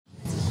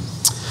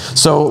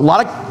So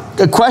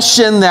a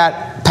question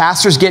that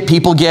pastors get,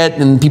 people get,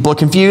 and people are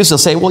confused. They'll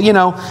say,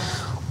 well,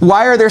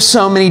 why are there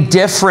so many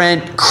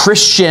different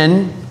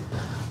Christian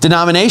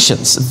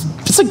denominations?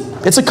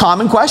 It's a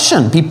common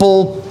question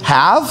people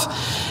have.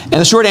 And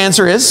the short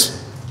answer is,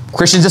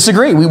 Christians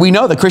disagree. We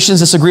know that Christians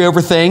disagree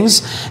over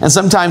things, and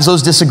sometimes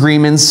those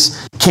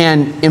disagreements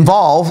can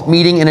involve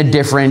meeting in a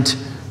different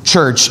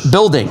church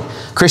building.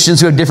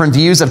 Christians who have different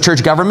views of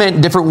church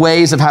government, different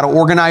ways of how to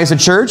organize a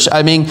church,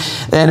 in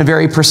a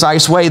very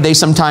precise way, they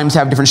sometimes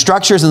have different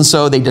structures, and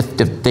so they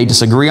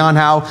disagree on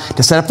how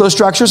to set up those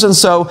structures, and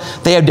so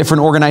they have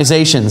different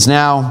organizations.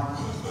 Now,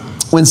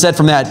 when said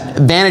from that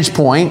vantage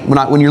point,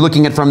 when you're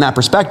looking at it from that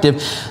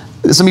perspective,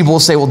 some people will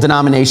say, well,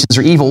 denominations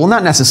are evil. Well,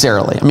 not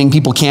necessarily.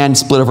 People can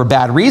split over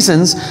bad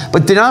reasons,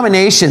 but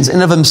denominations in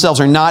and of themselves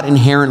are not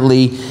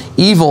inherently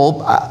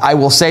evil. I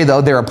will say,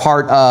 though, they're a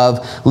part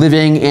of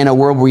living in a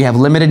world where we have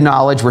limited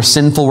knowledge, we're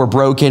sinful, we're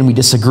broken, we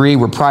disagree,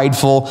 we're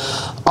prideful,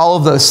 all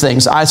of those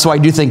things. So I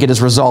do think it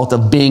is a result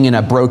of being in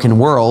a broken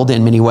world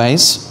in many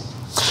ways.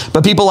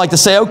 But people like to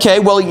say, okay,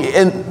 well,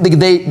 and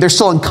they're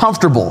still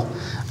uncomfortable.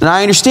 And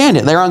I understand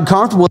it. They're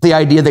uncomfortable with the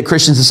idea that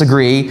Christians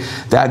disagree,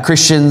 that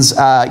Christians,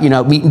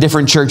 meet in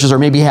different churches or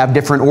maybe have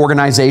different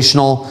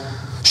organizational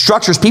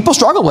structures. People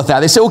struggle with that.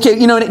 They say, okay,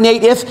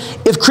 Nate,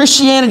 if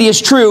Christianity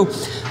is true,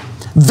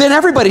 then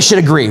everybody should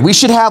agree. We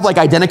should have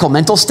identical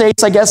mental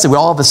states, I guess, that we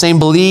all have the same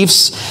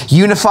beliefs,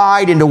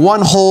 unified into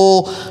one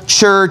whole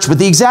church with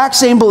the exact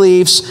same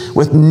beliefs,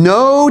 with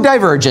no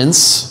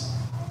divergence,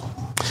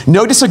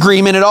 no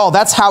disagreement at all.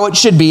 That's how it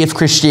should be if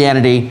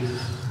Christianity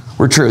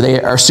were true.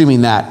 They are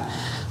assuming that.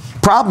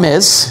 Problem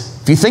is,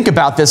 if you think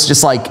about this,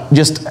 just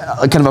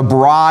kind of a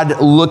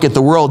broad look at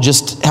the world,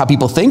 just how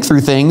people think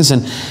through things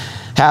and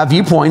have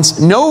viewpoints,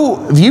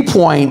 no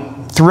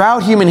viewpoint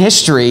throughout human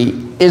history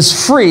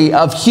is free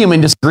of human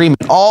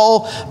disagreement.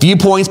 All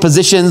viewpoints,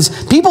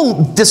 positions,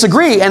 people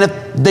disagree, and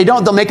if they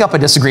don't, they'll make up a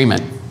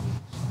disagreement.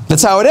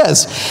 That's how it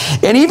is.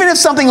 And even if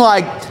something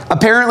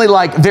apparently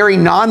very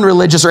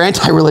non-religious or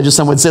anti-religious,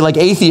 some would say, like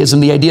atheism,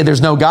 the idea there's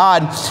no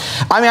God.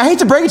 I hate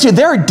to break it to you,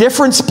 there are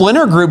different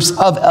splinter groups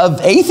of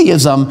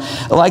atheism,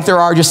 like there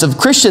are just of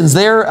Christians.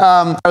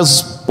 I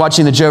was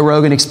watching the Joe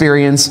Rogan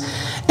Experience,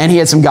 and he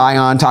had some guy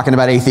on talking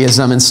about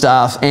atheism and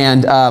stuff,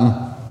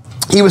 and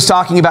he was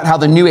talking about how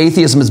the new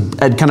atheism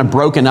had kind of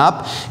broken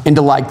up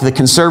into the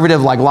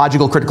conservative,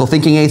 logical, critical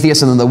thinking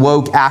atheists, and then the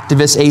woke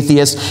activist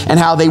atheists, and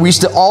how they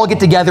used to all get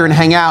together and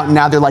hang out, and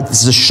now they're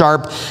this is a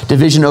sharp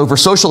division over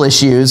social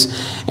issues.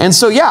 And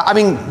so,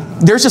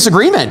 there's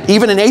disagreement,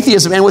 even in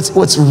atheism. And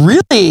what's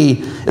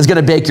really is going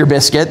to bake your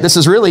biscuit, this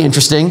is really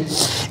interesting,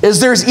 is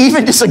there's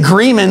even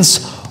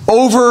disagreements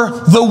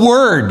over the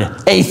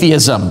word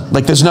atheism.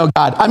 There's no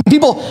God.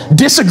 People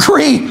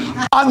disagree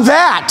on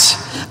that.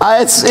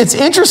 It's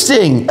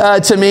interesting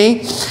to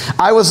me.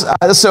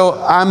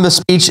 I'm the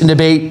speech and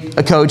debate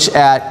coach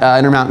at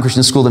Intermountain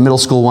Christian School, the middle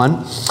school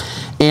one.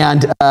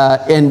 And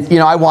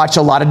I watch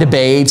a lot of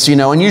debates,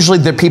 and usually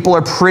the people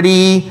are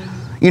pretty,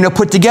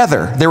 put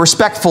together. They're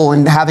respectful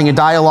in having a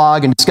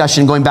dialogue and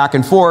discussion going back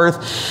and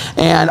forth.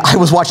 And I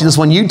was watching this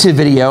one YouTube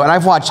video, and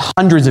I've watched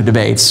hundreds of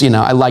debates.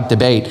 I like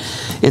debate.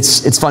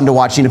 It's fun to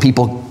watch,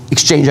 people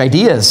exchange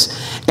ideas.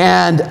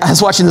 And I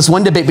was watching this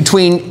one debate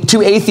between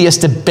two atheists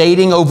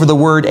debating over the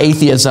word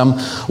atheism.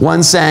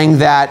 One saying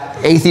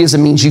that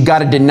atheism means you've got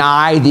to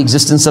deny the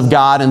existence of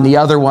God, and the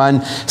other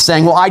one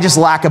saying, well, I just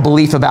lack a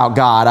belief about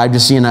God.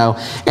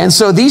 And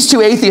so these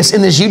two atheists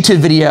in this YouTube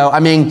video,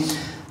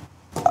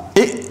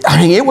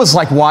 it was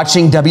like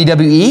watching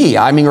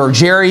WWE, or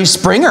Jerry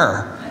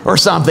Springer or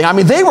something.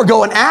 They were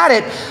going at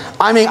it.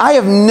 I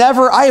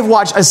have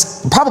watched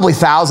probably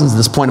thousands at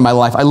this point in my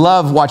life. I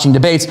love watching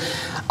debates.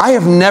 I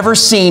have never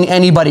seen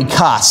anybody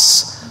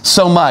cuss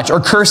so much or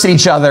curse at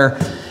each other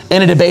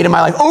in a debate in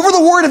my life over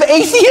the word of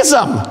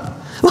atheism.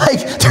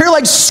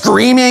 They're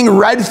screaming,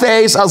 red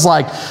face. I was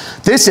like,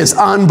 this is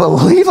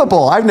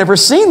unbelievable. I've never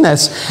seen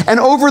this. And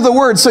over the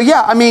word. So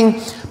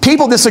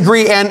people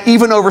disagree, and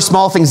even over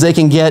small things, they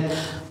can get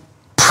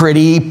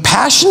pretty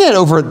passionate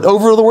over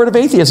the word of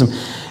atheism.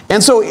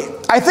 And so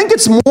I think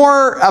it's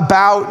more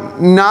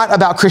not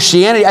about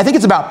Christianity. I think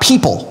it's about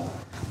people.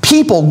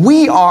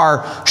 We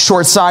are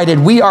short-sighted,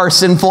 we are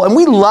sinful, and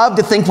we love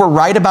to think we're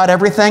right about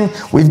everything.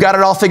 We've got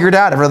it all figured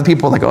out. And other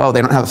people are like, oh,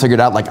 they don't have it figured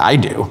out like I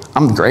do.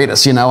 I'm the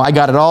greatest, I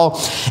got it all.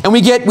 And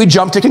we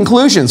jump to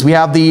conclusions. We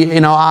have the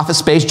Office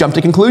Space jump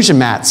to conclusion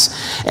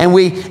mats. And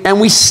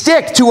we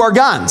stick to our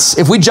guns.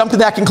 If we jump to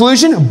that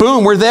conclusion,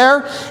 boom, we're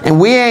there, and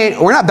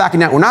we're not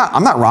backing down.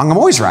 I'm not wrong, I'm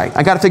always right.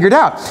 I got it figured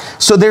out.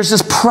 So there's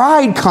this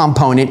pride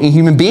component in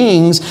human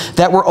beings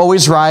that we're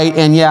always right,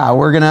 and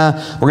we're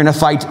gonna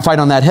fight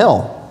on that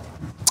hill.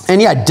 And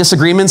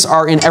disagreements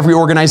are in every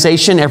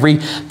organization, every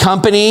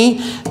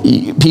company,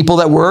 people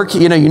that work,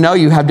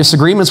 you have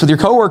disagreements with your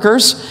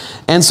coworkers.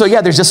 And so,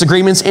 there's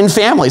disagreements in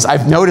families.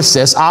 I've noticed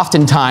this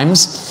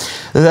oftentimes.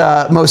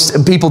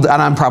 Most people,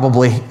 and I'm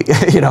probably,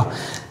 a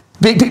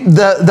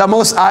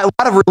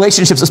lot of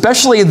relationships,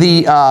 especially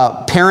the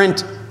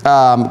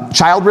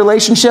parent-child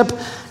relationship,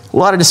 A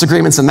lot of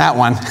disagreements in that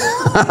one.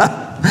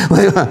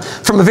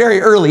 From a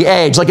very early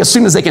age, like as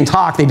soon as they can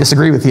talk, they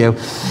disagree with you.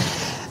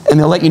 And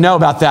they'll let you know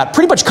about that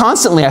pretty much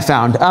constantly, I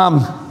found.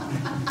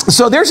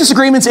 So there's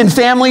disagreements in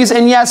families,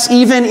 and yes,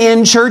 even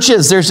in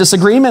churches, there's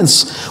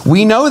disagreements.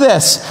 We know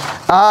this.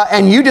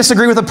 And you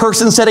disagree with a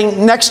person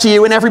sitting next to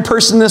you, and every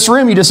person in this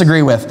room you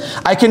disagree with.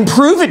 I can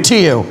prove it to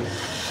you.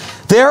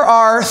 There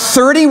are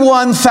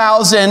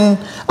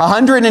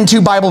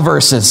 31,102 Bible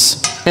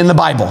verses in the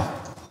Bible.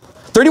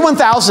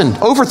 31,000,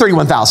 over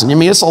 31,000. I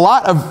mean, it's a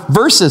lot of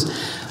verses.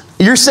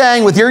 You're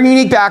saying with your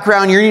unique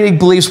background, your unique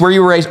beliefs, where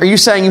you were raised, are you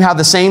saying you have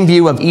the same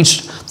view of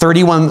each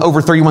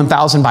over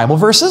 31,000 Bible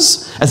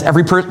verses as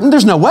every person?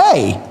 There's no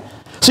way.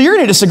 So you're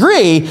going to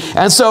disagree.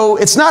 And so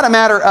it's not a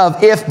matter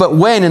of if, but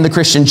when in the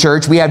Christian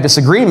church we have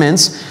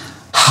disagreements.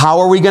 How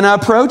are we going to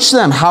approach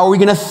them? How are we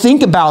going to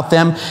think about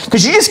them?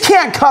 Because you just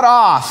can't cut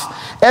off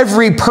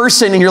every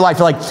person in your life.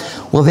 You're like,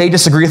 well, they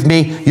disagree with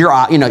me. You're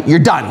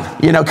done,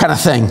 kind of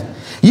thing.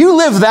 You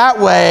live that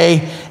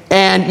way,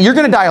 and you're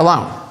going to die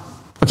alone.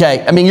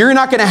 Okay, I mean, you're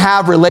not going to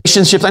have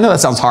relationships. I know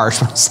that sounds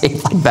harsh when I say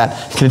it like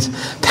that.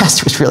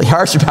 Pastor was really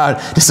harsh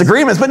about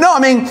disagreements. But no, I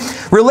mean,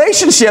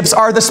 relationships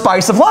are the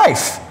spice of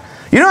life.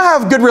 You don't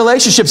have good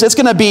relationships, it's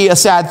going to be a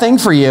sad thing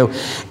for you.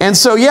 And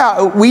so,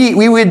 yeah,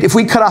 we would, if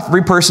we cut off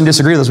every person who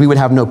disagreed with us, we would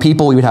have no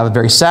people. We would have a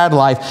very sad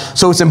life.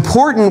 So it's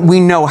important we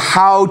know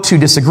how to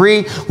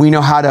disagree. We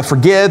know how to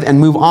forgive and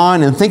move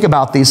on and think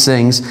about these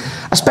things,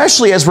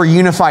 especially as we're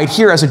unified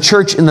here as a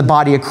church in the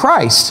body of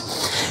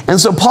Christ.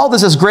 And so Paul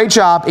does this great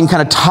job in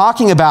kind of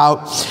talking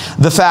about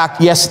the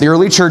fact, yes, the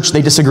early church,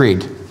 they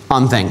disagreed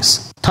on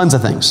things, tons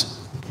of things.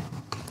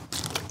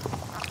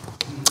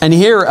 And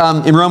here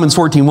in Romans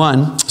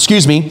 14:1,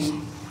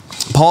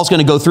 Paul's going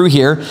to go through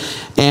here,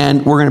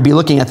 and we're going to be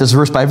looking at this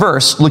verse by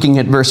verse, looking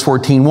at verse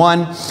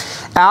 14:1.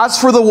 As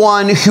for the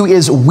one who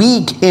is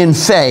weak in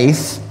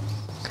faith,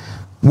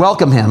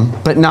 welcome him,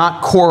 but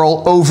not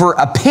quarrel over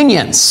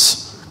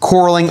opinions.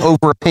 Quarreling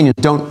over opinions.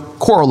 Don't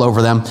quarrel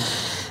over them.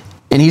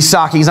 And he's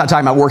not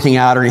talking about working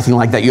out or anything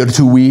like that. You're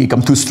too weak,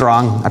 I'm too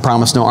strong. I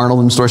promise no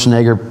Arnold and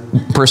Schwarzenegger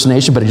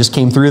impersonation, but it just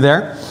came through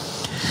there.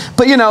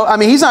 But,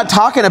 he's not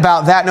talking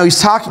about that. No,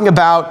 he's talking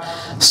about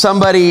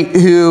somebody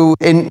who,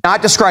 in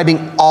not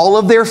describing all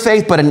of their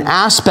faith, but an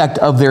aspect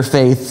of their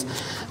faith.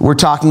 We're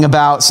talking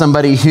about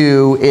somebody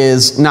who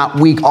is not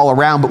weak all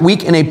around, but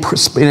weak in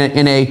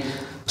a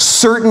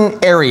certain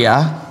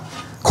area.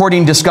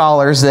 According to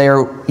scholars, they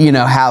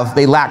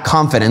lack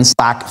confidence,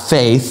 lack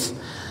faith,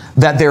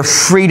 that they're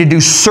free to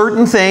do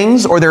certain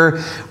things or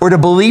to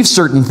believe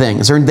certain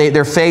things, or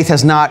their faith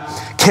has not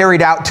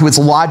carried out to its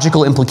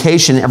logical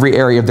implication in every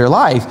area of their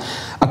life.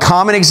 A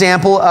common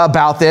example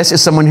about this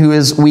is someone who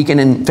is weak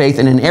in faith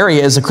in an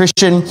area is a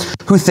Christian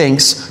who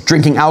thinks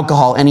drinking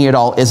alcohol, any at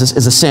all, is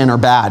a sin or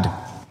bad.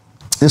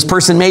 This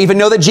person may even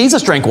know that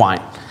Jesus drank wine.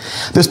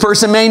 This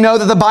person may know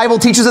that the Bible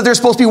teaches that there's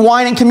supposed to be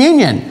wine in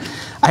communion.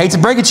 I hate to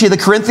break it to you, the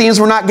Corinthians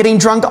were not getting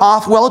drunk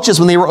off Welch's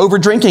when they were over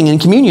drinking in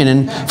communion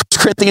in 1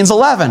 Corinthians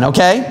 11,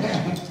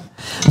 okay?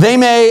 They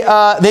may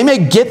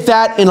get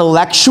that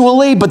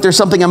intellectually, but there's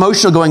something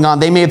emotional going on.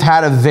 They may have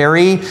had a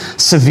very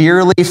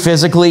severely,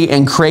 physically,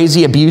 and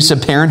crazy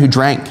abusive parent who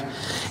drank.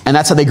 And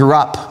that's how they grew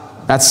up.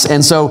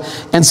 And so,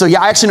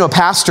 I actually know a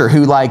pastor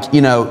who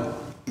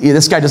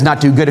this guy does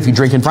not do good if you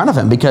drink in front of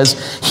him,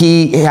 because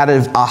he had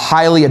a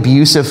highly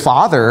abusive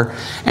father,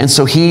 and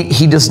so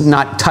he does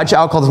not touch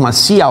alcohol, doesn't want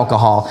to see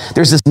alcohol.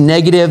 There's this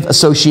negative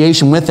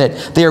association with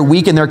it. They are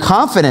weak in their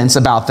confidence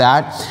about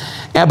that,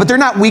 but they're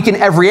not weak in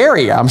every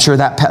area. I'm sure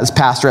that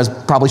pastor has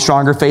probably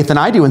stronger faith than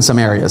I do in some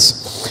areas.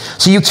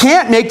 So you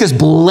can't make this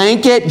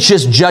blanket,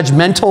 just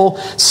judgmental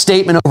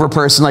statement over a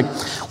person like,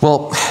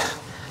 well,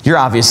 you're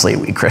obviously a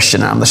weak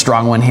Christian. I'm the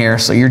strong one here.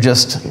 So you're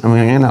just,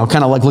 kind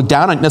of like look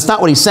down on. That's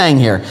not what he's saying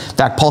here. In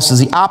fact, Paul says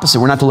the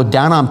opposite. We're not to look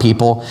down on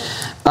people.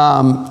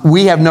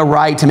 We have no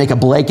right to make a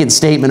blanket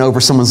statement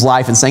over someone's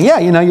life and saying,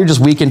 you're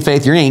just weak in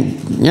faith. You're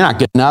not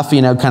good enough,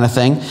 kind of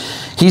thing.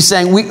 He's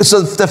saying,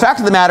 so the fact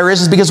of the matter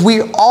is because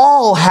we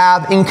all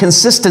have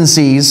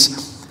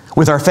inconsistencies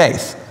with our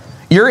faith.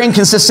 You're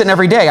inconsistent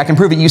every day. I can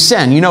prove it. You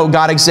sin. You know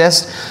God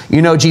exists.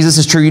 You know Jesus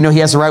is true. You know he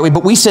has the right way.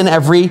 But we sin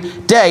every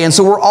day. And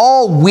so we're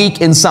all weak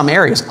in some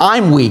areas.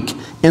 I'm weak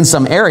in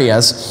some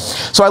areas.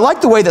 So I like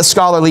the way that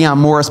scholar Leon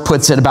Morris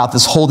puts it about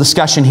this whole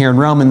discussion here in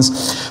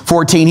Romans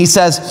 14. He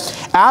says,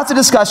 as the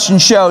discussion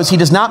shows, he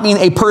does not mean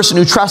a person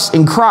who trusts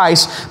in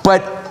Christ,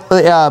 but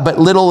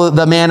little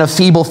the man of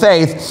feeble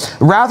faith.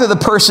 Rather, the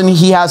person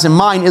he has in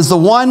mind is the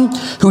one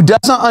who does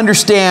not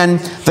understand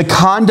the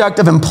conduct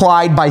of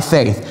implied by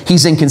faith.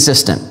 He's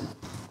inconsistent.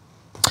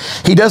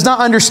 He does not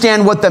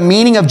understand what the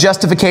meaning of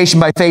justification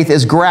by faith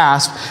is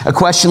grasped. A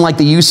question like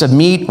the use of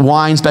meat,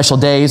 wine, special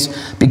days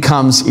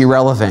becomes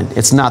irrelevant.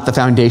 It's not the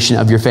foundation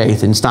of your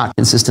faith, and it's not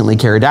consistently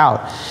carried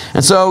out.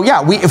 And so,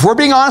 if we're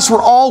being honest,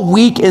 we're all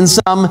weak in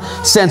some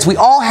sense. We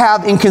all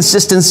have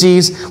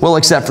inconsistencies, well,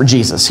 except for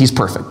Jesus. He's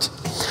perfect.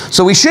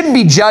 So we shouldn't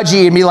be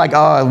judgy and be like,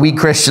 oh, weak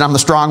Christian, I'm the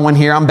strong one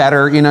here, I'm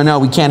better. No,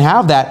 we can't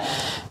have that.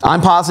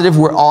 I'm positive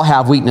we all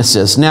have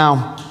weaknesses.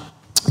 Now,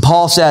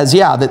 Paul says,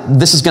 yeah, that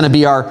this is going to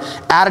be our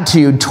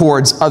attitude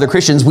towards other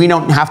Christians. We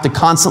don't have to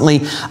constantly,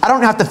 I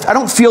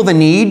don't feel the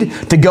need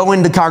to go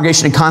into the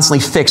congregation and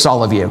constantly fix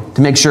all of you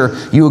to make sure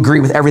you agree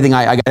with everything.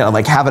 I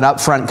like have an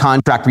upfront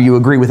contract where you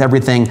agree with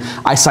everything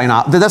I sign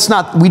off.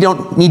 We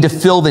don't need to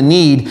feel the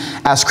need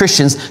as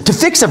Christians to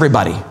fix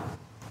everybody.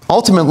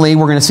 Ultimately,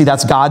 we're going to see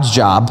that's God's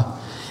job,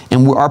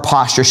 and our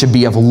posture should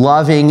be of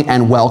loving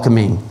and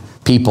welcoming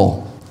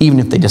people, even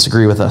if they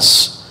disagree with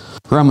us.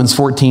 Romans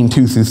 14,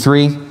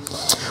 2-3.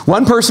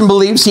 One person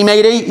believes he may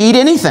eat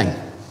anything,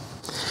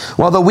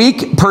 while the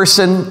weak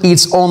person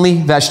eats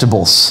only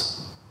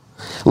vegetables.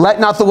 Let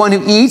not the one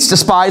who eats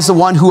despise the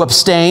one who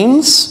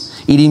abstains,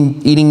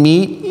 eating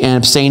meat and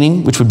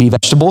abstaining, which would be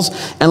vegetables.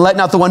 And let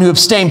not the one who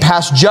abstains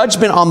pass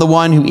judgment on the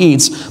one who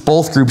eats.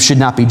 Both groups should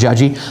not be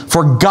judgy,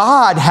 for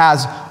God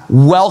has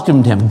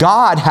welcomed him.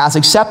 God has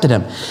accepted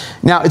him.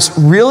 Now, it's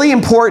really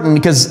important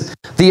because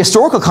the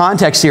historical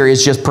context here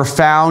is just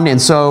profound,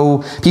 and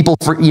so people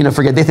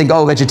forget. They think,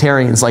 oh,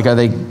 vegetarians, like, are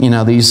they,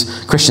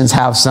 these Christians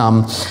have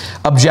some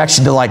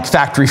objection to like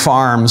factory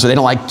farms, or they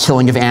don't like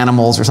killing of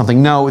animals or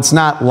something. No, it's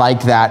not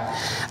like that.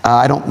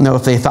 I don't know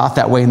if they thought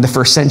that way in the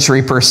first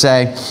century per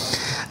se.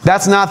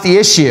 That's not the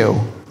issue.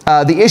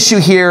 The issue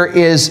here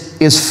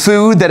is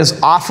food that is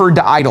offered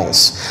to idols.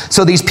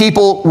 So these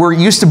people were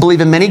used to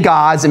believe in many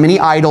gods and many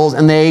idols,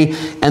 and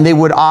they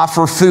would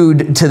offer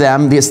food to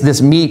them,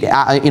 this meat,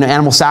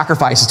 animal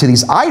sacrifices to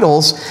these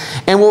idols.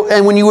 And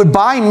when you would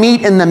buy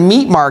meat in the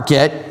meat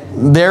market,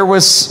 there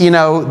was,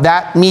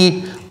 that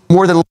meat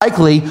more than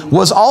likely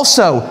was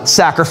also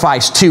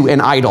sacrificed to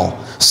an idol.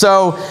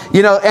 So,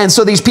 and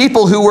so these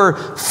people who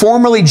were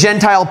formerly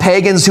Gentile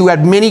pagans who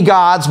had many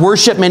gods,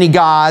 worship many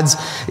gods,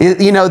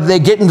 they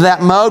get into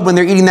that mode when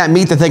they're eating that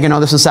meat. They're thinking,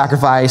 oh, this is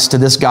sacrifice to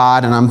this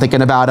God, and I'm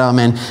thinking about him,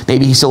 and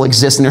maybe he still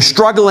exists. And they're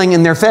struggling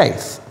in their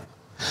faith,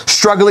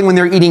 struggling when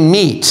they're eating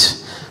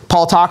meat.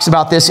 Paul talks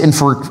about this in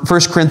 1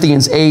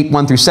 Corinthians 8,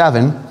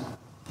 1-7.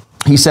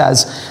 He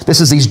says, this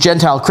is these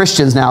Gentile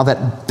Christians now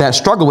that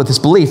struggle with this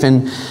belief.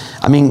 And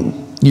I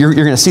mean, you're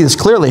going to see this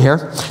clearly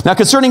here. Now,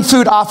 concerning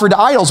food offered to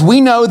idols, we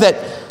know that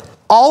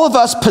all of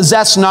us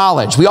possess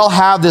knowledge. We all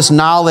have this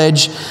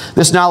knowledge.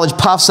 This knowledge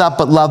puffs up,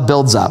 but love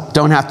builds up.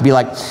 Don't have to be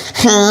like,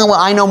 well,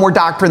 I know more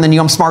doctrine than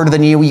you. I'm smarter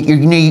than you.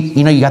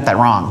 You got that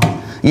wrong.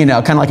 Kind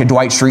of like a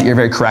Dwight Schrute, you're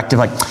very corrective.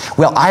 Like,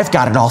 well, I've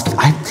got it all.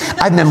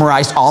 I've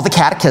memorized all the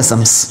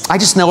catechisms. I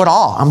just know it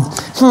all.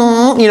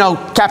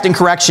 I'm, Captain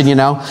Correction,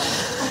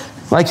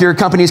 Like your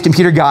company's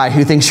computer guy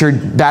who thinks you're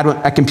bad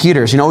at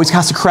computers, always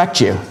has to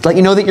correct you. Let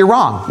you know that you're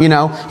wrong,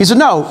 He said,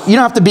 no, you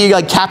don't have to be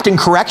like Captain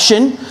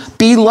Correction.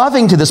 Be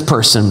loving to this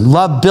person.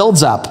 Love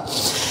builds up.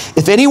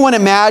 If anyone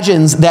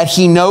imagines that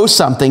he knows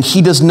something,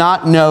 he does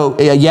not know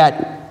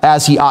yet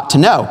as he ought to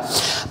know.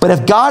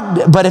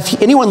 But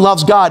if anyone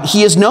loves God,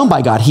 he is known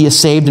by God. He is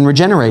saved and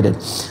regenerated.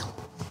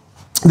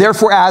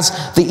 Therefore, as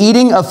the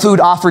eating of food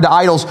offered to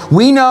idols,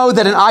 we know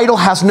that an idol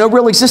has no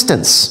real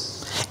existence,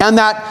 and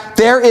that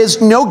there is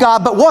no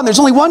God but one. There's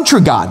only one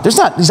true God.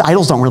 These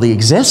idols don't really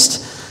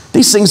exist.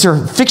 These things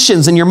are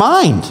fictions in your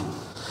mind.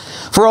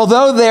 For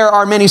although there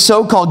are many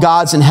so-called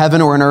gods in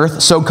heaven or on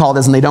earth, so-called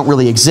as in they don't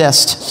really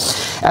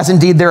exist, as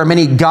indeed there are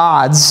many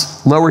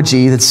gods, lower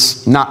G,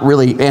 that's not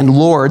really, and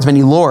lords,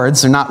 many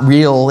lords, they're not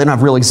real, they don't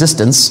have real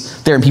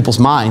existence. They're in people's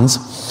minds.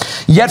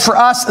 Yet for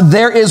us,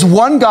 there is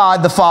one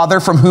God, the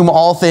Father, from whom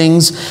all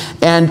things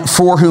and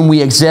for whom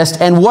we exist,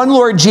 and one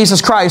Lord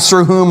Jesus Christ,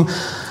 through whom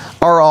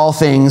are all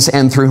things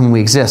and through whom we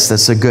exist.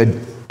 That's a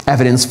good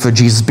evidence for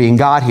Jesus being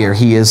God here.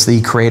 He is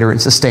the creator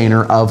and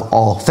sustainer of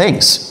all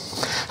things.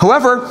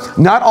 However,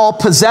 not all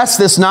possess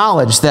this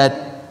knowledge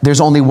that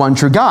there's only one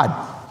true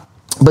God.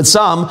 But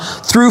some,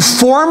 through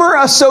former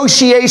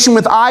association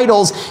with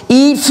idols,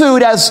 eat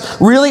food as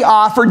really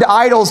offered to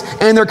idols,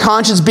 and their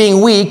conscience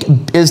being weak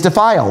is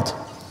defiled.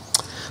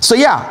 So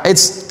yeah,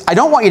 I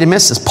don't want you to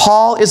miss this.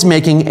 Paul is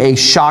making a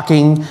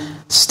shocking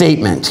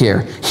statement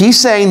here. He's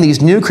saying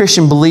these new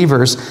Christian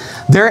believers,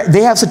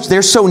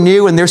 they're so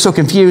new and they're so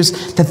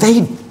confused that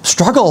they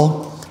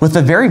struggle with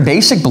a very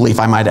basic belief,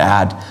 I might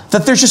add,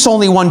 that there's just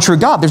only one true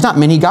God. There's not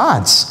many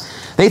gods.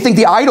 They think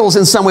the idols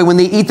in some way, when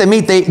they eat the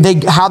meat,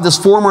 they have this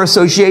former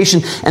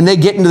association, and they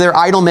get into their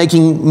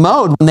idol-making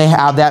mode when they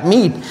have that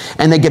meat,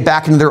 and they get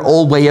back into their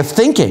old way of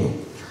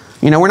thinking.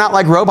 We're not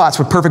like robots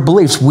with perfect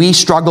beliefs. We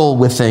struggle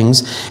with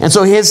things. And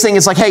so his thing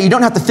is like, hey, you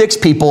don't have to fix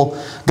people.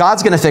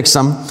 God's going to fix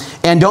them.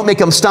 And don't make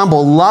them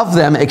stumble. Love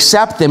them,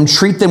 accept them,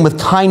 treat them with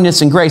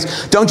kindness and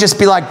grace. Don't just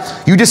be like,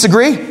 you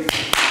disagree?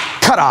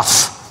 Cut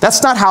off.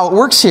 That's not how it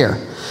works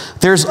here.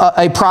 There's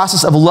a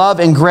process of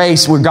love and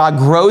grace where God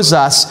grows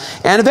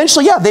us. And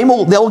eventually, yeah,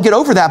 they'll get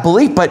over that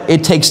belief, but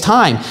it takes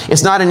time.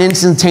 It's not an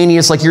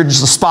instantaneous, like you're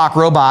just a Spock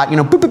robot,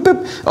 boop, boop,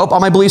 boop. Oh, all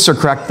my beliefs are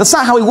correct. That's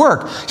not how we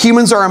work.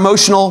 Humans are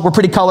emotional. We're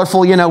pretty colorful.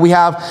 We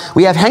have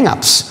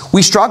hang-ups.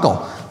 We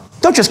struggle.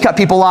 Don't just cut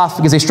people off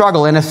because they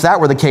struggle. And if that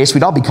were the case,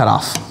 we'd all be cut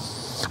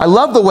off. I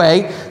love the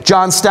way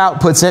John Stott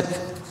puts it.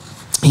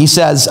 He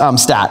says,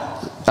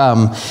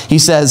 he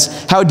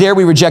says, how dare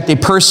we reject a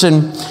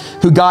person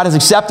who God has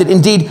accepted.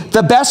 Indeed,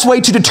 the best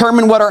way to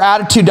determine what our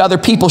attitude to other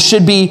people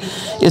should be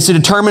is to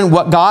determine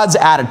what God's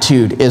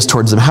attitude is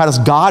towards them. How does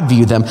God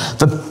view them?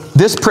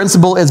 This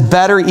principle is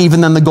better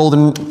even than the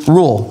golden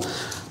rule.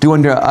 Do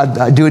unto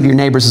your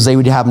neighbors as they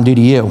would have them do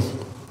to you.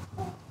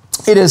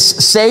 It is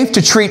safe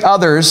to treat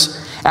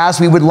others as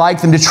we would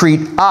like them to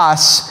treat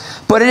us,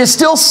 but it is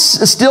still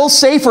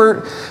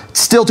safer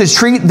to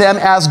treat them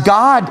as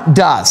God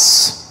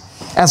does.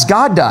 As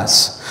God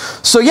does.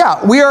 So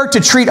yeah, we are to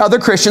treat other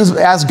Christians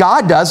as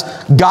God does.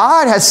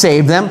 God has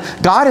saved them.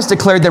 God has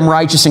declared them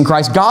righteous in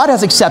Christ. God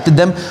has accepted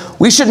them.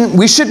 We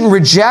shouldn't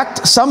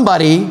reject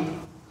somebody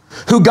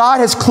who God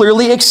has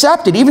clearly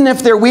accepted. Even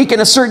if they're weak in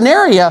a certain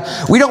area,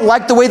 we don't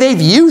like the way they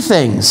view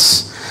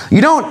things.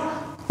 You don't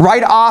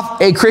write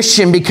off a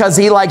Christian because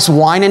he likes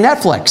wine and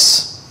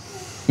Netflix.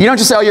 You don't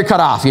just say, oh, you're cut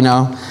off,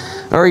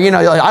 Or,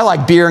 I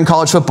like beer and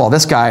college football.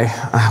 This guy,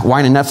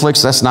 wine and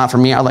Netflix, that's not for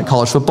me. I like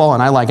college football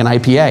and I like an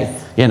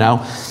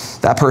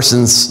IPA, That person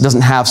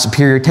doesn't have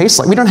superior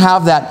taste. We don't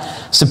have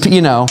that,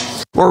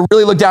 Or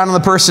really look down on the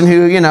person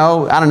who,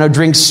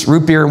 drinks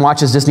root beer and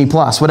watches Disney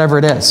Plus, whatever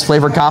it is,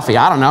 flavored coffee,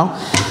 I don't know.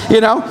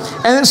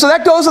 And so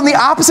that goes in the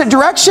opposite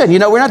direction.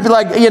 We're not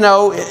like,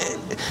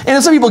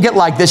 and some people get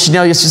like this, you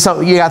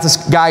got this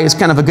guy who's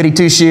kind of a goody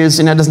two-shoes,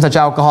 doesn't touch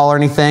alcohol or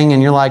anything,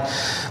 and you're like,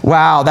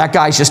 wow, that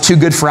guy's just too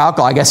good for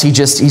alcohol. I guess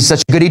he's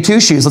such a goody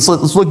two-shoes.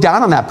 Let's look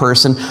down on that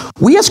person.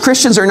 We as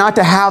Christians are not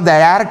to have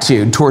that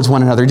attitude towards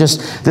one another,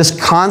 just this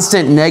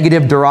constant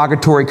negative,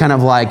 derogatory kind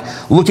of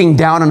like looking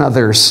down on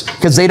others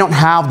because they don't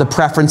have the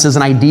preferences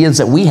and ideas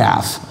that we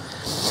have.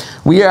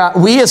 We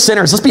as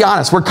sinners, let's be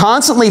honest, we're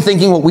constantly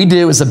thinking what we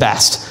do is the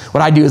best.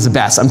 What I do is the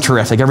best. I'm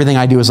terrific. Everything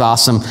I do is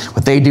awesome.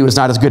 What they do is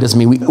not as good as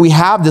me. We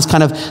have this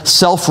kind of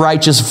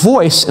self-righteous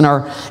voice in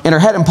our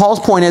head. And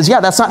Paul's point is,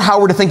 that's not how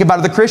we're to think about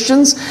other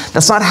Christians.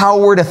 That's not how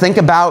we're to think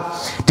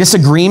about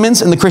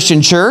disagreements in the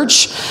Christian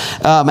church.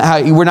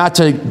 We're not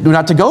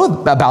to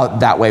go about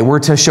that way. We're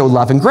to show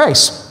love and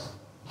grace.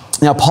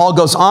 Now, Paul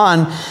goes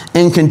on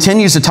and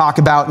continues to talk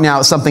about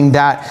now something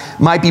that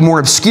might be more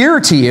obscure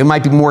to you,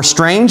 might be more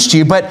strange to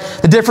you, but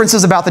the difference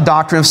is about the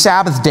doctrine of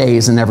Sabbath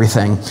days and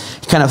everything.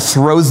 He kind of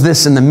throws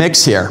this in the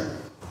mix here.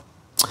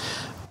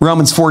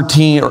 Romans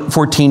 14,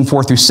 4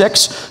 through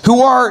 6.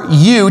 Who are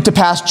you to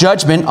pass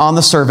judgment on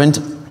the servant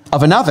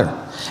of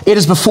another? It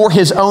is before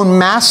his own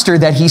master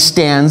that he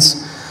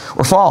stands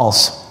or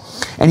falls,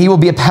 and he will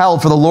be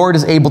upheld, for the Lord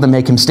is able to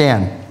make him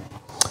stand.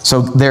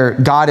 So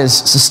God is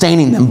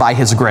sustaining them by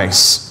his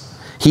grace.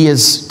 He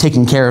is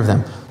taking care of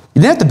them.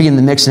 You don't have to be in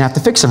the mix and have to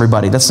fix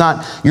everybody.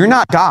 You're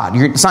not God.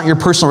 It's not your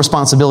personal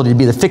responsibility to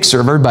be the fixer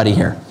of everybody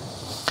here.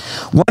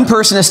 One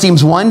person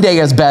esteems one day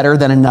as better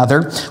than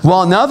another,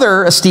 while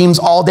another esteems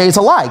all days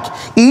alike.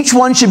 Each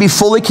one should be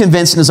fully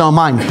convinced in his own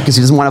mind, because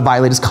he doesn't want to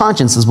violate his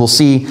conscience, as we'll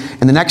see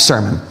in the next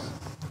sermon.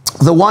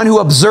 The one who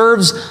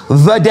observes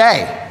the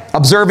day,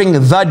 observing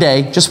the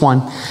day, just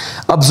one,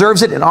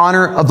 observes it in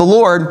honor of the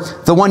Lord.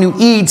 The one who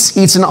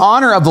eats in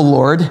honor of the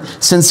Lord,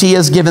 since he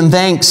has given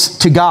thanks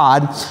to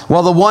God,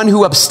 while the one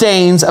who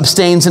abstains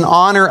in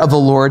honor of the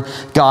Lord,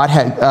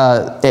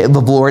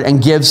 the Lord,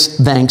 and gives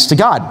thanks to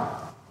God.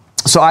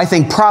 So I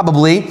think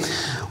probably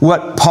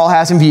what Paul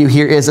has in view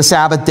here is a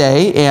Sabbath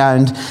day,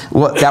 and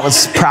what that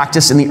was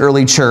practiced in the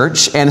early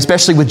church, and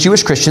especially with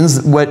Jewish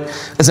Christians. What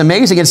is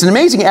amazing, it's an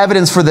amazing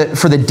evidence for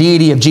the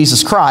deity of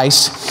Jesus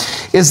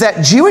Christ, is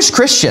that Jewish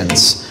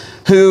Christians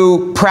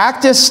who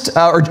practiced,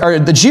 or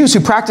the Jews who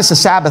practiced the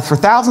Sabbath for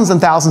thousands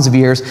and thousands of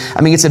years.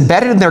 It's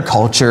embedded in their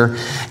culture,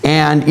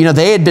 and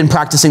they had been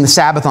practicing the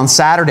Sabbath on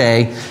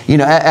Saturday.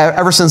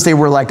 Ever since they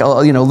were like a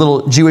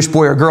little Jewish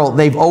boy or girl,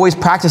 they've always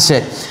practiced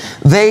it.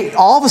 They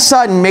all of a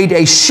sudden made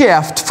a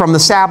shift from the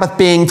Sabbath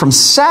being from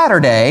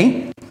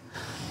Saturday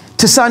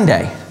to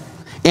Sunday.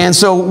 And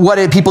so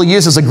what people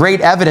use as a great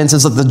evidence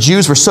is that the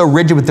Jews were so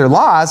rigid with their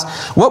laws.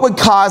 What would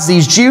cause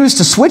these Jews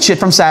to switch it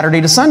from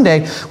Saturday to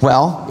Sunday?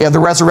 Well, the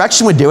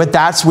resurrection would do it.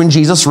 That's when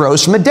Jesus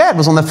rose from the dead,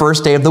 was on the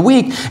first day of the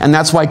week. And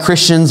that's why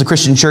Christians, the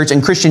Christian church,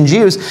 and Christian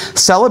Jews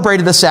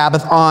celebrated the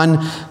Sabbath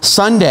on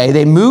Sunday.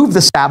 They moved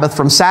the Sabbath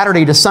from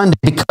Saturday to Sunday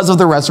because of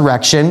the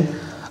resurrection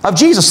of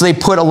Jesus. So they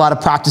put a lot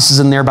of practices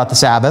in there about the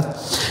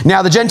Sabbath.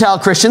 Now, the Gentile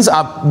Christians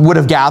would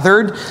have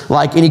gathered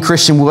like any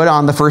Christian would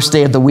on the first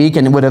day of the week,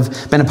 and it would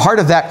have been a part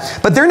of that.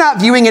 But they're not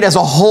viewing it as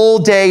a whole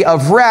day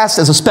of rest,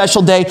 as a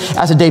special day,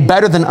 as a day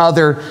better than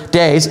other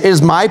days. It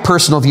is my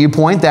personal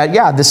viewpoint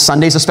that, this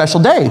Sunday's a special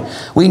day.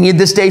 We need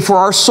this day for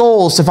our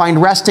souls to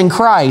find rest in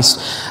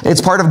Christ.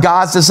 It's part of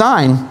God's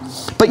design.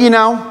 But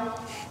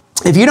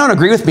if you don't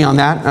agree with me on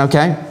that,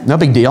 okay, no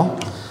big deal.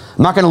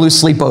 I'm not going to lose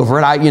sleep over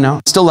it. I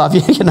still love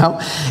you,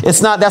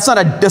 That's not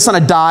a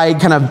die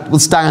kind of,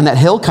 let's die on that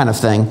hill kind of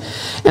thing.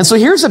 And so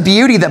here's the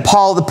beauty the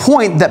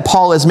point that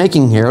Paul is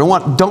making here.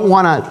 I don't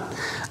want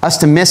us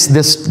to miss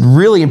this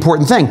really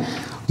important thing.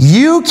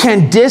 You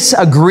can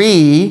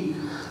disagree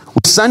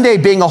with Sunday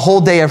being a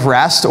whole day of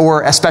rest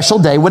or a special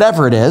day,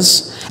 whatever it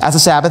is, as the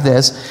Sabbath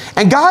is,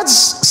 and God's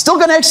still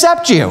going to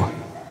accept you.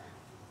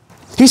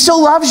 He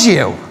still loves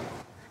you.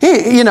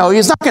 He's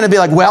not going to be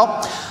like,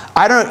 well,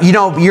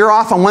 you're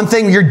off on one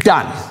thing, you're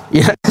done.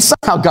 That's not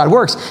how God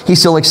works. He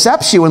still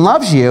accepts you and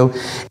loves you.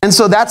 And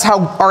so that's how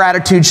our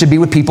attitude should be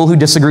with people who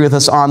disagree with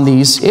us on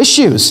these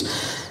issues.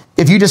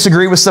 If you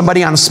disagree with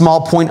somebody on a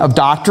small point of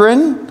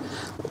doctrine,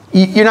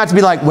 you're not to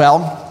be like,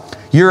 well,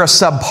 you're a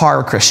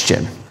subpar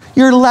Christian.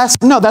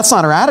 No, that's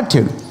not our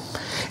attitude.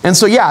 And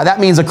so, that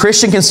means a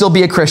Christian can still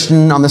be a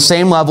Christian on the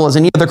same level as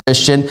any other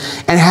Christian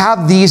and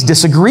have these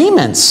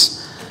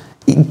disagreements.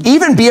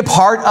 Even be a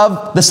part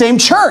of the same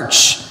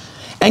church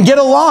and get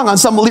along on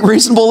some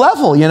reasonable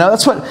level.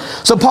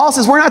 So Paul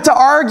says we're not to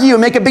argue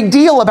and make a big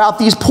deal about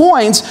these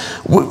points.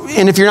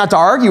 And if you're not to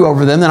argue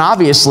over them, then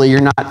obviously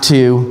you're not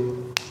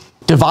to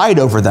divide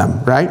over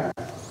them, right?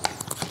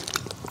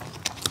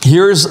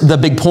 Here's the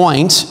big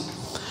point.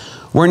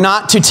 We're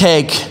not to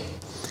take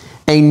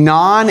a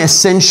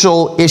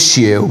non-essential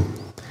issue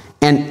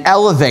and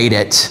elevate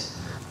it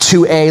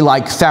to a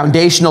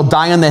foundational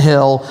die on the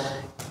hill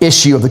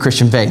issue of the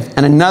Christian faith.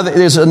 And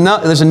there's a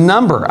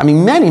number,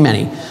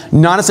 many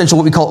non-essential,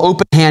 what we call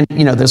open hand,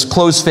 there's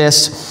closed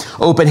fist,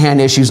 open hand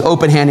issues.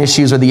 Open hand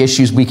issues are the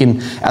issues we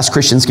can, as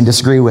Christians, can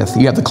disagree with.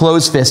 You have the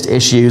closed fist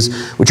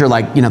issues, which are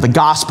the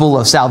gospel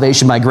of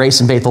salvation by grace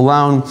and faith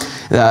alone,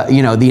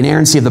 the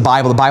inerrancy of the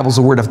Bible's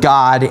the word of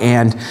God,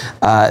 and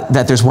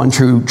that there's one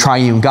true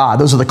triune God.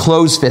 Those are the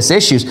closed fist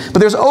issues. But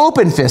there's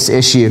open fist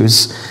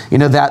issues,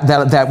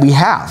 that we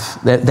have,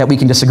 that we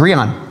can disagree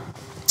on.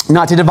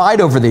 Not to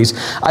divide over these.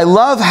 I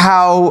love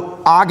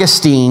how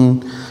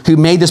Augustine, who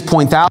made this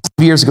point thousands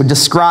of years ago,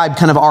 described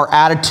kind of our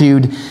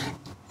attitude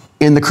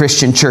in the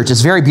Christian church.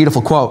 It's a very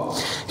beautiful quote.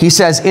 He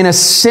says, in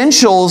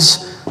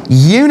essentials,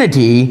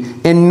 unity;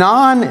 in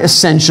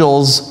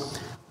non-essentials,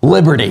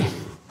 liberty;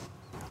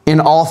 in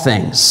all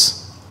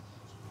things,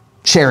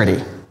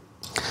 charity.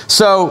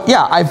 So,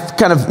 I've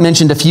kind of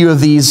mentioned a few of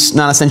these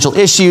non-essential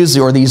issues,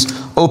 or these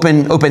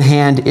open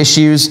hand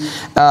issues,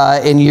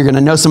 and you're going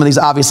to know some of these.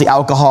 Obviously,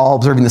 alcohol,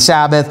 observing the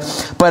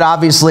Sabbath, but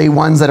obviously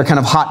ones that are kind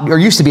of hot, or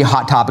used to be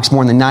hot topics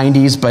more in the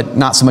 90s, but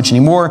not so much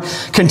anymore.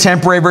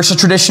 Contemporary versus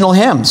traditional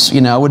hymns,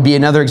 would be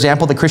another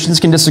example that Christians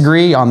can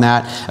disagree on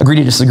that, agree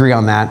to disagree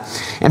on that.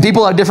 And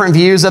people have different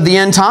views of the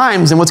end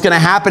times and what's going to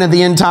happen at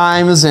the end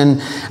times, and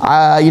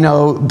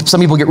some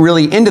people get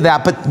really into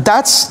that, but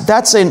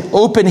that's an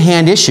open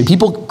hand issue.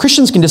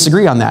 Christians can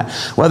disagree on that.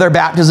 Whether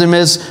baptism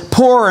is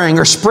pouring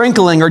or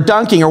sprinkling or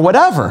dunking or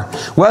whatever.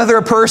 Whether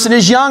a person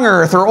is young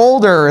earth or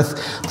old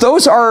earth.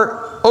 Those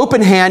are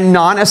open hand,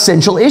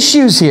 non-essential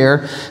issues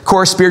here. Of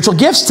course, spiritual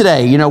gifts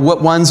today.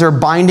 What ones are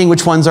binding,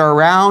 which ones are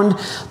around.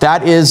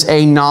 That is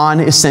a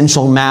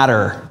non-essential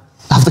matter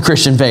of the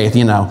Christian faith,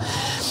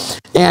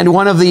 And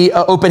one of the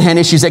open hand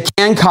issues that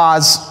can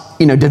cause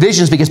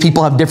divisions, because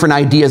people have different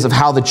ideas of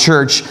how the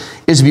church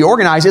is to be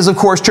organized, is, of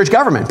course, church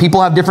government. People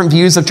have different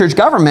views of church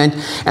government,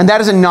 and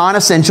that is a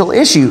non-essential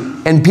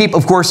issue. And people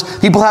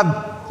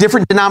have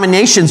different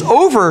denominations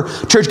over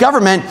church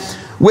government,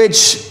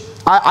 which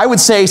I would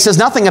say says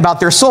nothing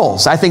about their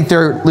souls. I think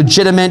they're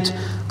legitimate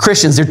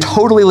Christians. They're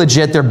totally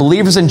legit. They're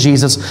believers in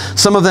Jesus.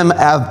 Some of them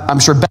have, I'm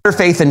sure, better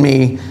faith than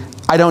me.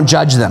 I don't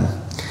judge them.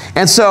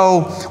 And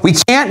so we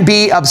can't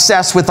be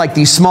obsessed with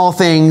these small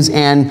things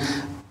and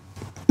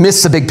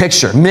miss the big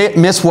picture,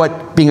 miss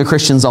what being a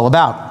Christian is all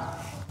about.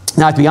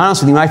 Now, to be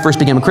honest with you, when I first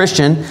became a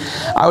Christian,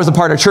 I was a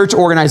part of a church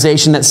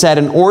organization that said,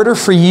 in order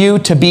for you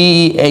to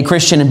be a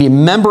Christian and be a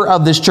member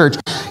of this church,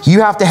 you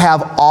have to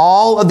have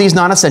all of these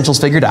non-essentials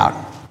figured out.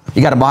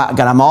 You got them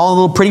all in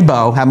a little pretty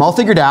bow, have them all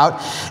figured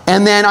out.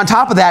 And then on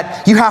top of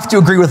that, you have to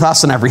agree with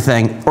us on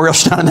everything, or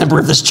else you're not a member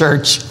of this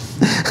church.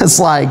 It's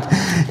what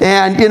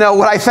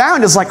I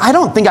found is I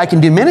don't think I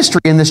can do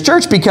ministry in this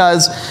church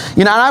because,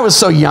 and I was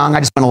so young, I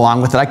just went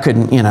along with it. I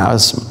couldn't,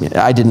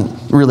 I didn't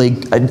really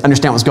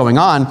understand what's going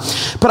on.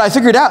 But I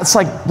figured out, it's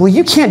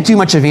you can't do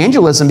much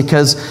evangelism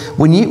because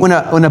when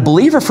a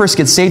believer first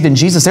gets saved in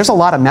Jesus, there's a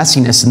lot of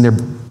messiness in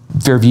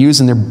their views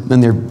and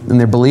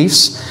their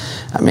beliefs.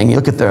 You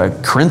look at the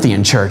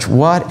Corinthian church,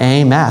 what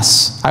a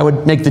mess. I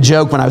would make the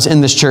joke when I was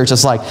in this church,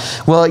 it's no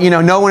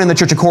one in the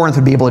church of Corinth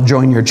would be able to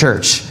join your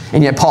church.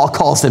 And yet Paul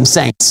calls them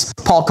saints.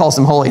 Paul calls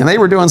them holy. And they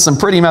were doing some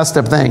pretty messed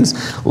up things.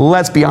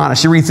 Let's be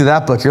honest. You read through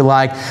that book, people are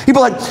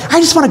I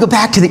just want to go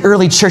back to the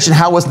early church and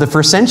how it was in the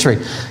first century.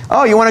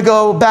 Oh, you want to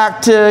go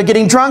back to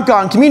getting drunk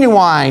on communion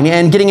wine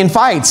and getting in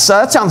fights.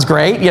 That sounds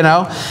great,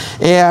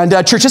 And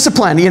church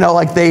discipline,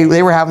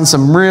 they were having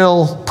some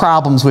real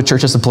problems with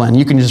church discipline.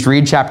 You can just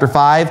read chapter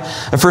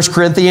 5 of 1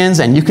 Corinthians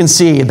and you can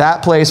see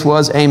that place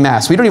was a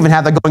mess. We don't even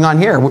have that going on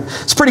here.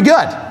 It's pretty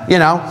good,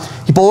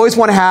 People always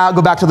want to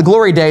go back to the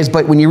glory days,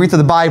 but when you read through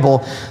the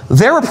Bible,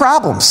 there were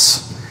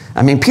problems.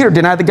 Peter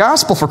denied the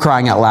gospel, for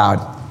crying out loud.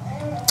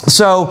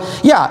 So,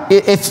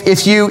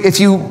 if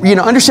you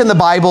understand the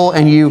Bible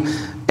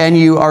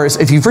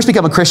if you first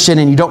become a Christian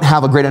and you don't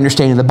have a great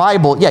understanding of the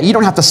Bible, you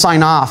don't have to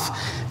sign off.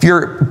 If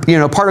you're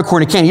part of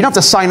Koinonia, you don't have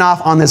to sign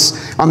off on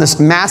this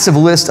massive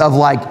list of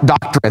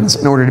doctrines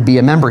in order to be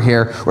a member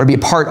here, or to be a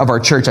part of our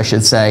church, I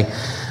should say.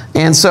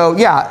 And so,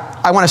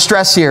 I want to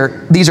stress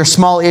here, these are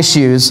small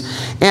issues.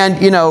 And,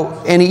 in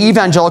an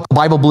evangelical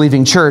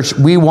Bible-believing church,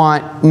 we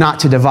want not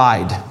to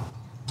divide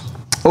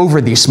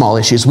over these small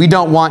issues. We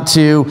don't want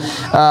to,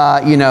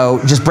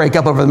 just break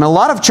up over them. A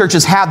lot of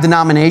churches have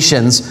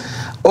denominations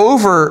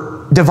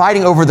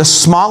dividing over the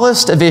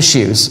smallest of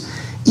issues.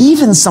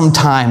 Even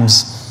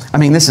sometimes,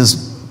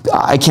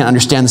 I can't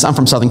understand this. I'm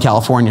from Southern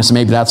California, so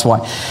maybe that's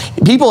why.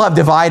 People have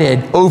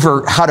divided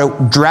over how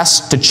to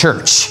dress to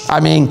church.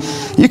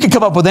 You can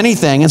come up with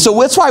anything. And so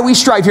that's why we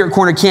strive here at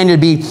Corner Canyon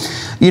to be,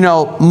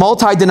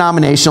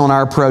 multi-denominational in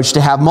our approach,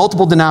 to have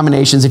multiple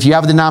denominations. If you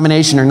have a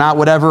denomination or not,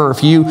 whatever, or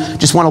if you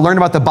just want to learn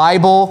about the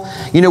Bible,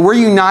 we're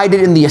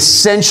united in the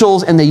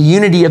essentials and the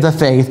unity of the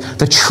faith,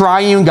 the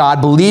triune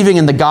God, believing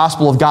in the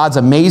gospel of God's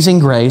amazing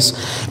grace.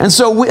 And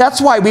so that's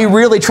why we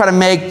really try to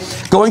make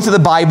going through the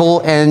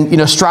Bible and,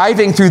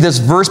 striving through this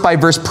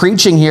verse-by-verse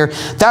preaching here,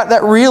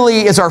 that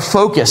really is our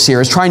focus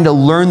here, is trying to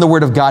learn the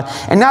Word of God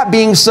and not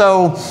being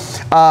so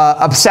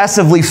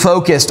obsessively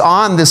focused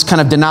on this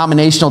kind of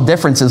denominational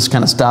differences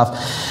kind of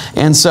stuff.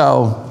 And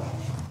so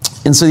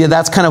yeah,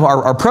 that's kind of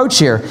our approach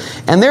here.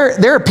 And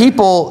there are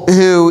people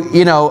who,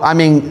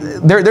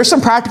 there's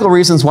some practical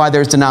reasons why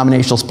there's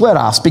denominational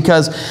split-offs,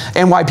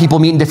 and why people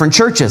meet in different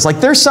churches. Like,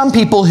 there's some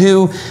people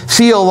who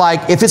feel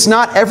like if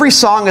every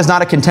song is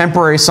not a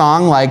contemporary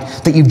song,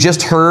 like that you've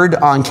just heard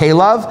on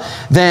K-Love,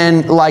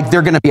 then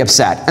they're going to be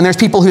upset. And there's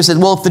people who said,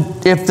 well,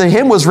 if the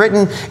hymn was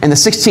written in the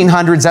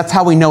 1600s, that's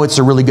how we know it's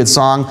a really good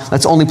song.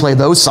 Let's only play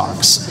those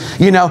songs.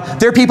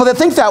 There are people that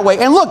think that way.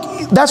 And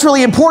look, that's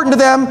really important to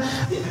them.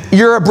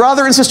 You're a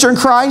brother and sister in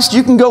Christ.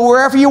 You can go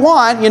wherever you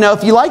want,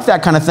 if you like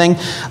that kind of thing.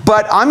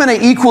 But I'm going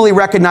to equally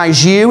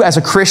recognize you as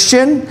a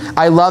Christian.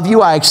 I love you.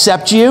 I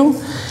accept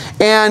you.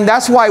 And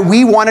that's why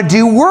we want to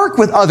do work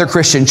with other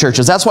Christian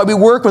churches. That's why we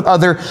work with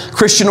other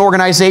Christian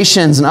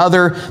organizations and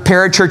other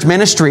parachurch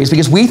ministries,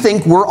 because we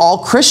think we're all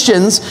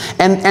Christians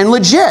and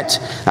legit.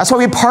 That's why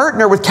we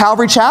partner with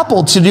Calvary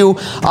Chapel to do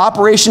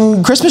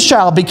Operation Christmas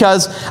Child,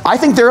 because I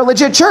think they're a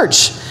legit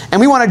church. And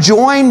we want to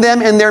join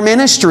them in their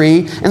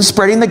ministry in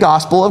spreading the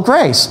gospel of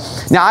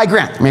grace. Now, I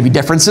grant, maybe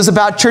differences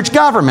about church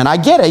government. I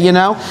get it,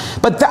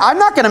 But I'm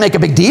not going to make a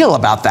big deal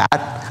about that.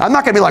 I'm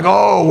not going to be like,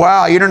 oh,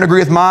 wow, you don't agree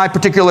with my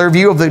particular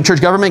view of the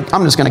church government.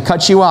 I'm just going to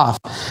cut you off.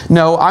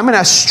 No, I'm going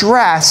to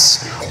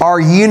stress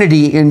our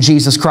unity in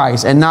Jesus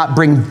Christ and not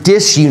bring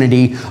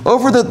disunity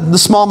over the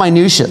small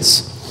minutiae.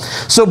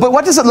 So, but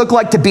what does it look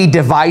like to be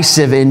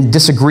divisive and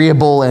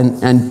disagreeable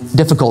and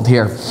difficult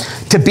here?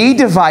 To be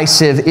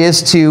divisive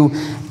is to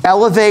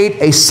elevate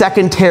a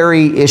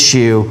secondary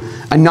issue,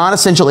 a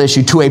non-essential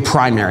issue, to a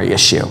primary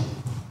issue.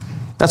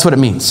 That's what it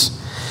means.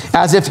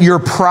 As if your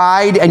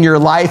pride and your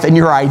life and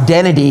your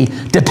identity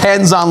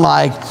depends on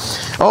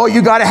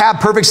you got to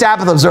have perfect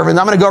Sabbath observance.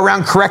 I'm going to go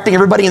around correcting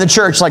everybody in the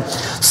church.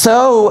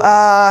 So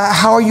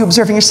how are you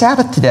observing your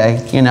Sabbath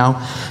today? Kind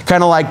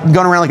of like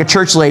going around like a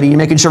church lady,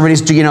 making sure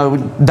everybody's,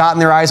 dotting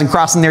their I's and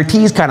crossing their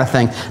T's kind of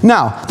thing.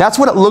 No, that's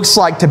what it looks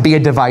like to be a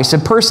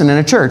divisive person in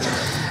a church.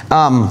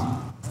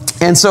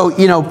 And so,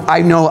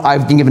 I know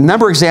I've been given a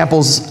number of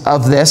examples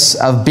of this,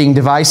 of being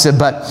divisive,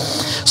 but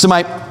so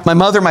my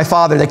mother and my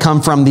father, they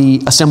come from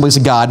the Assemblies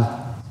of God,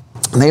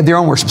 and they have their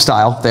own worship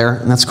style there,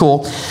 and that's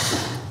cool.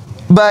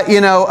 But,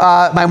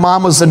 my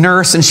mom was a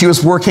nurse, and she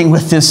was working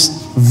with this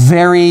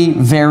very,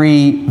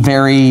 very,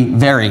 very,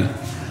 very,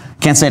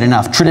 can't say it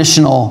enough,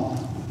 traditional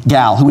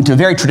gal who went to a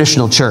very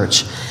traditional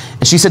church.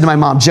 And she said to my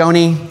mom,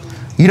 Joni,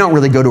 you don't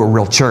really go to a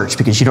real church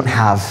because you don't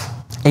have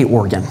an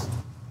organ.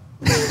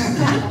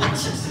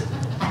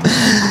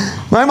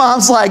 My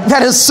mom's like,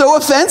 that is so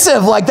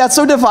offensive. That's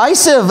so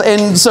divisive.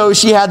 And so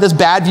she had this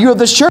bad view of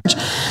this church.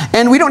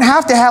 And we don't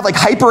have to have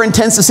hyper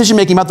intense decision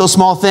making about those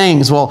small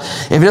things. Well,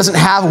 if it doesn't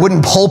have a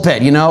wooden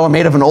pulpit, or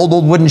made of an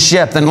old wooden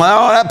ship, then,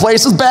 that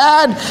place is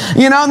bad.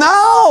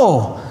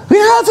 No. We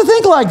don't have to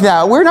think like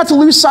that. We're not to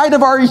lose sight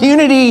of our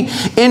unity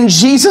in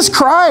Jesus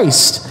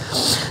Christ.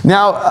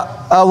 Now,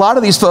 a lot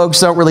of these folks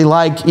don't really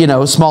like,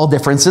 small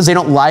differences. They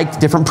don't like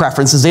different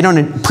preferences. They don't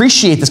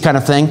appreciate this kind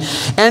of thing.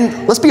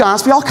 And let's be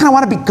honest, we all kind of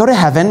want to go to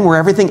heaven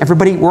where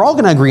we're all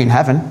going to agree in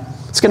heaven.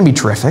 It's going to be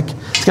terrific.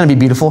 It's going to be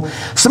beautiful.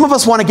 Some of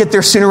us want to get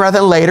there sooner rather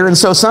than later. And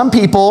so some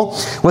people,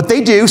 what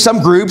they do,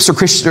 some groups or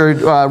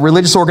Christian or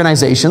religious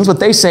organizations,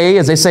 what they say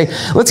is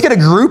let's get a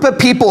group of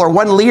people or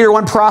one leader,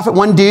 one prophet,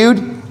 one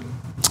dude.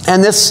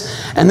 And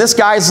this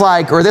guy's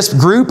or this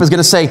group is going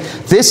to say,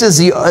 this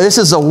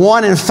is a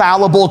one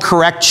infallible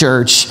correct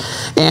church,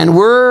 and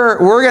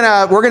we're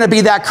gonna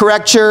be that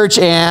correct church,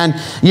 and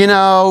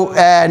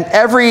and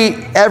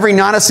every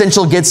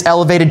non-essential gets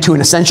elevated to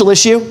an essential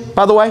issue.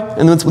 By the way,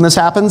 and when this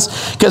happens,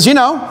 because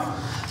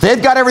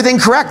they've got everything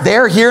correct.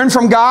 They're hearing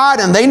from God,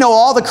 and they know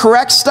all the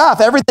correct stuff.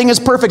 Everything is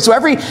perfect. So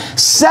every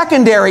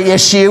secondary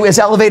issue is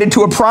elevated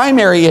to a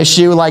primary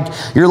issue, like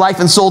your life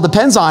and soul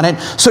depends on it.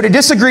 So to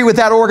disagree with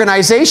that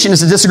organization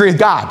is to disagree with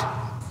God.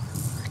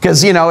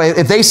 Because,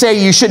 if they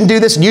say you shouldn't do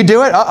this and you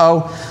do it,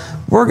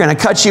 we're going to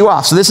cut you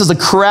off. So this is a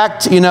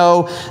correct,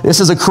 this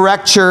is a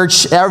correct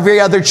church.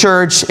 Every other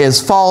church is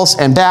false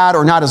and bad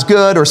or not as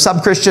good or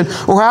sub-Christian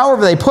or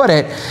however they put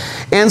it.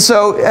 And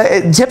so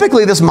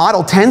typically this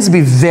model tends to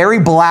be very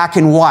black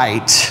and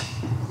white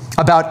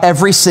about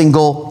every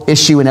single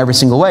issue in every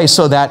single way,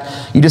 so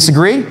that you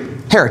disagree,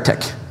 heretic,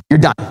 you're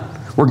done.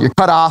 You're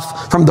cut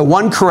off from the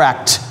one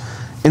correct,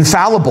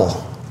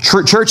 infallible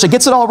church that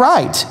gets it all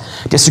right.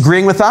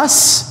 Disagreeing with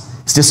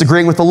us is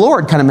disagreeing with the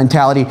Lord kind of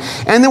mentality.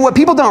 And then what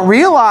people don't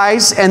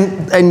realize,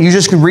 and you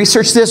just can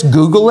research this,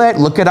 Google it,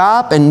 look it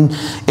up, and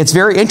it's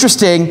very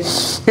interesting,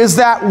 is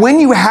that when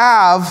you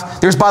have,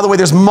 by the way,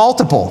 there's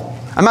multiple,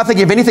 I'm not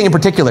thinking of anything in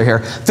particular here.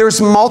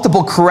 There's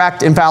multiple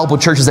correct, infallible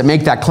churches that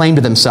make that claim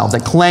to themselves,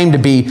 that claim to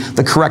be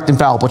the correct,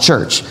 infallible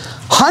church.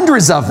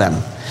 Hundreds of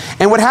them.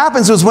 And what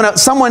happens is when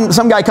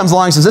some guy comes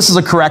along and says, this is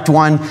a correct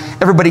one,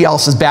 everybody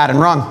else is bad and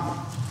wrong.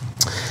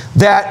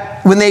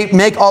 That when they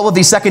make all of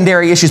these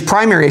secondary issues,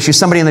 primary issues,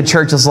 somebody in the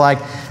church is like,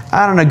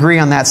 I don't agree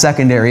on that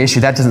secondary issue.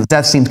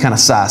 That seems kind of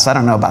sus. I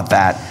don't know about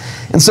that.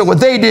 And so what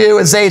they do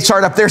is they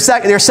start up their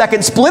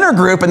second splinter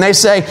group, and they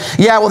say,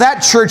 yeah, well, that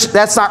church,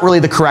 that's not really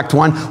the correct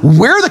one.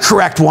 We're the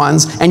correct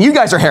ones, and you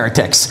guys are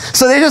heretics.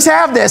 So they just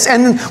have this.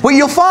 And what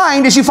you'll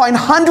find is you find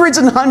hundreds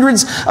and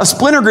hundreds of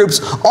splinter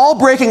groups all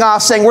breaking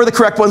off saying, we're the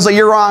correct ones, so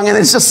you're wrong. And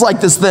it's just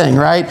like this thing,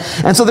 right?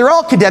 And so they're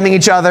all condemning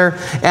each other,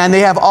 and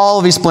they have all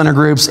of these splinter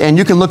groups. And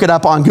you can look it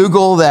up on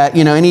Google that,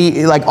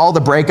 all the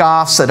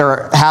breakoffs that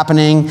are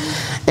happening.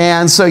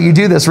 And so you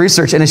do this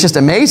research, and it's just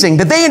amazing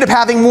that they end up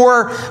having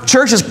more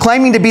churches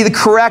claiming to be the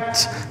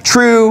correct,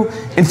 true,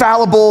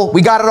 infallible,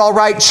 we got it all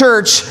right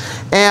church.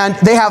 And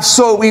we have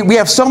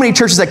so many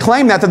churches that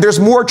claim that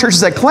there's more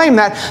churches that claim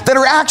that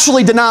are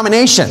actually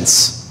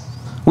denominations,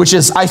 which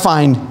is, I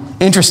find,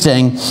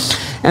 interesting.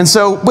 And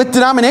so with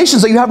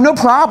denominations, you have no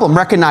problem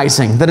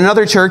recognizing that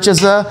another church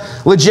is a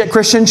legit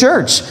Christian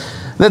church,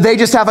 that they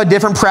just have a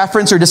different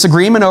preference or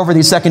disagreement over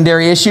these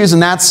secondary issues.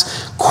 And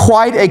that's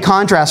quite a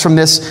contrast from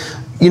this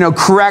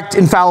correct,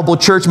 infallible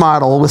church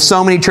model with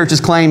so many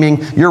churches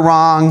claiming you're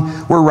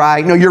wrong, we're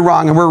right, no, you're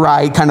wrong and we're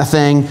right kind of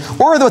thing.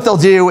 Or what they'll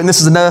do, and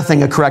this is another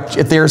thing,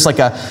 if there's like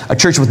a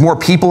church with more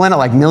people in it,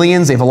 like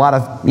millions, they have a lot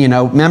of,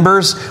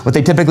 members, what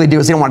they typically do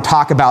is they don't want to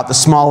talk about the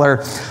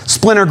smaller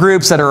splinter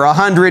groups that are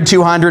 100,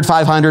 200,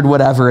 500,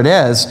 whatever it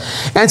is.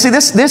 And see,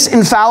 this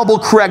infallible,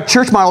 correct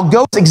church model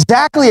goes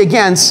exactly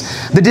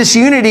against the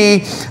disunity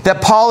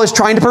that Paul is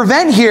trying to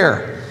prevent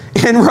here.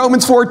 In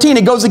Romans 14,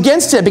 it goes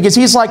against it because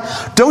he's like,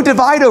 don't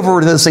divide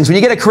over those things. When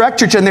you get a correct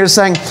church and they're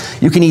saying,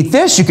 you can eat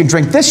this, you can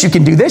drink this, you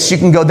can do this, you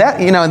can go that,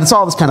 and it's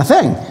all this kind of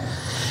thing.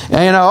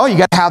 And, you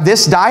got to have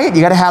this diet,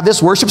 you got to have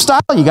this worship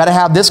style, you got to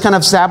have this kind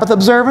of Sabbath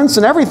observance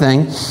and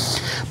everything.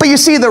 But you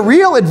see, the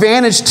real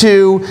advantage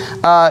to,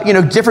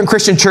 different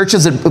Christian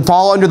churches that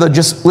fall under the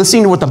just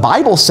listening to what the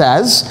Bible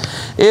says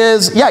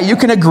is, yeah, you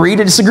can agree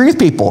to disagree with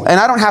people.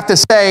 And I don't have to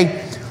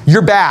say,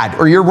 you're bad,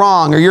 or you're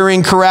wrong, or you're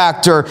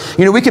incorrect, or,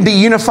 we can be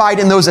unified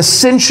in those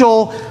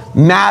essential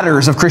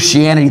matters of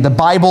Christianity. The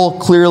Bible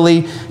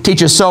clearly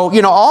teaches. So,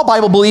 all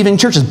Bible-believing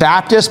churches,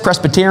 Baptist,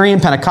 Presbyterian,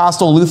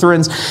 Pentecostal,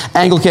 Lutherans,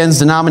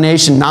 Anglicans,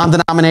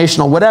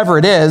 non-denominational, whatever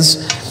it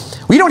is,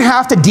 we don't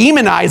have to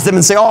demonize them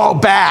and say, oh,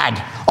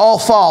 bad, all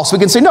false. We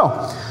can say,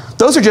 no.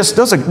 It's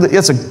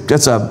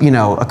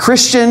a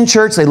Christian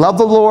church. They love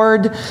the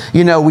Lord.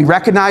 We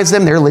recognize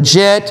them. They're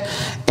legit.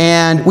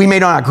 And we may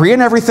not agree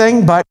on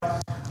everything, but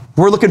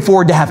we're looking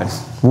forward to heaven.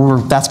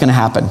 That's going to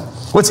happen.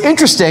 What's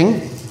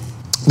interesting,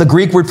 the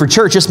Greek word for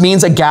church just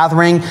means a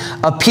gathering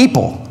of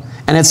people.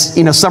 And it's,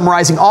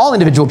 summarizing all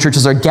individual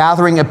churches are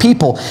gathering of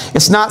people.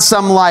 It's not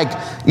some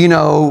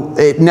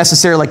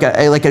necessarily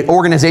like an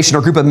organization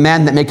or group of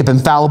men that make up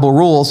infallible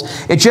rules.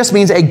 It just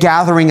means a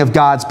gathering of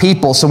God's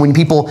people. So when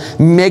people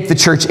make the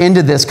church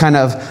into this kind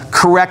of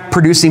correct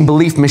producing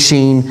belief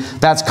machine,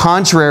 that's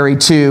contrary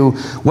to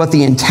what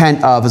the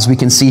intent of, as we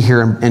can see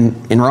here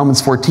in Romans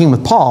 14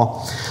 with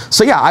Paul.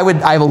 So yeah,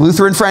 I have a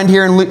Lutheran friend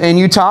here in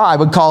Utah. I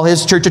would call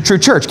his church a true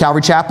church,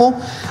 Calvary Chapel.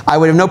 I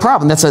would have no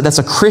problem. That's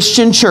a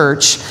Christian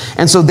church.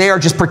 And so they are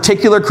just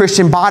particular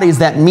Christian bodies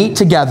that meet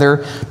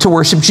together to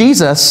worship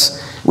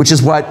Jesus, which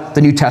is what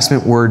the New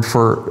Testament word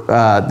for,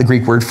 the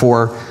Greek word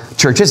for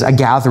church is, a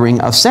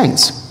gathering of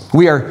saints.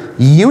 We are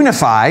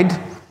unified,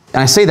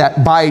 and I say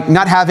that by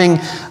not having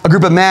a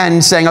group of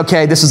men saying,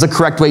 okay, this is the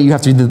correct way you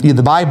have to read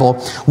the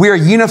Bible. We are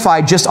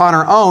unified just on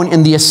our own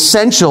in the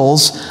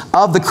essentials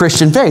of the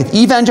Christian faith.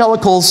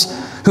 Evangelicals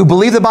who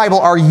believe the Bible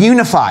are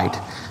unified.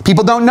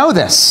 People don't know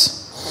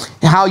this,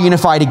 how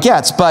unified it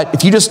gets. But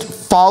if you just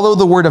follow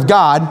the Word of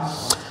God,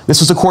 this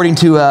was according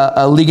to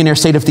a Ligonier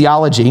State of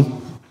Theology,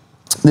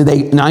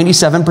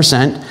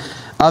 97%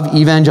 of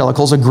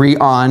evangelicals agree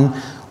on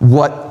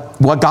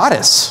what God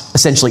is,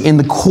 essentially, in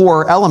the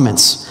core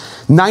elements.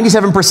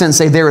 97%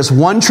 say there is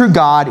one true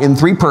God in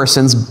three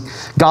persons,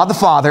 God the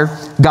Father,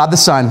 God the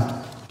Son,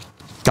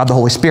 God the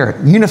Holy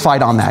Spirit,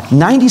 unified on that.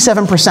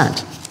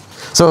 97%.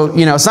 So,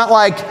 it's not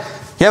like,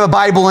 You have a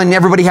Bible and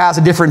everybody has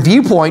a different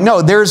viewpoint.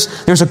 No,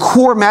 there's a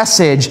core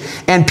message,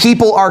 and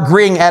people are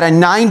agreeing at a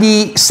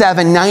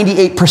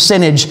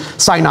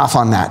 98% sign off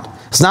on that.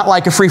 It's not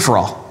like a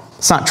free-for-all.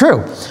 It's not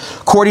true.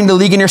 According to the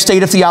Ligonier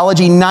State of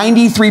Theology,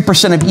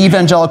 93% of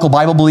evangelical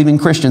Bible-believing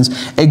Christians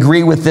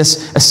agree with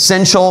this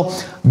essential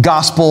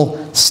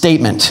gospel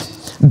statement.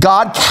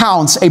 God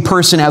counts a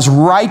person as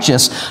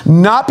righteous,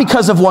 not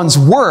because of one's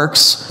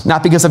works,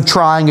 not because of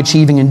trying,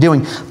 achieving, and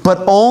doing,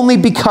 but only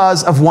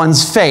because of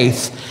one's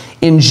faith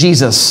in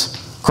Jesus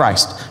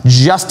Christ.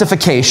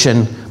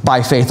 Justification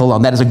by faith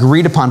alone. That is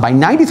agreed upon by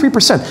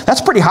 93%.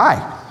 That's pretty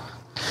high.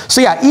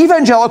 So yeah,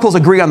 evangelicals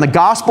agree on the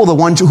gospel,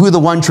 who the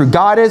one true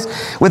God is,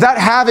 without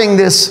having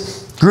this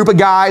group of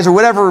guys or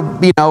whatever,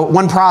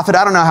 one prophet.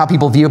 I don't know how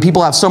people view it.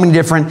 People have so many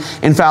different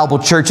infallible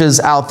churches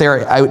out there.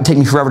 It would take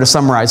me forever to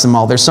summarize them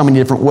all. There's so many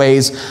different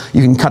ways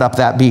you can cut up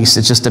that beast.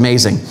 It's just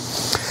amazing.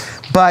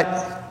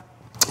 But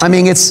I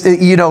mean, it's,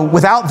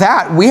 without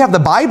that, we have the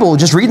Bible.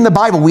 Just reading the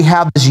Bible, we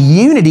have this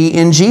unity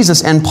in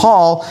Jesus. And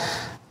Paul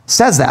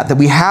says that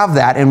we have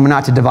that, and we're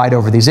not to divide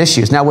over these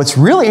issues. Now, what's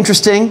really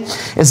interesting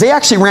is they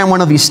actually ran one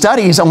of these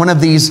studies on one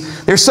of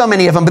these. There's so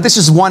many of them, but this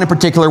is one in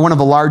particular. One of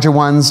the larger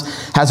ones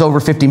has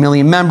over 50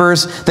 million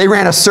members. They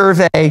ran a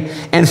survey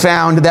and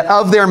found that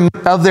of their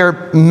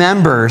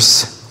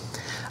members,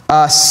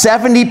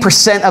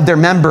 70% of their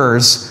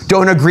members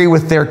don't agree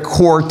with their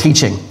core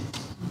teaching.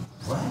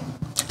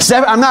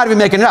 I'm not even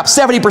making it up.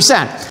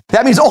 70%.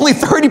 That means only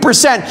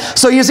 30%.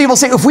 So you see, people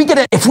say, if we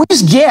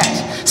just get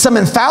some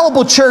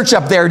infallible church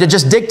up there that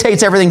just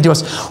dictates everything to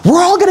us,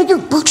 we're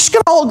just going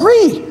to all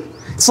agree.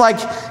 It's like,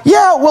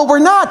 yeah, well, we're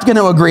not going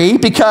to agree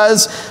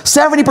because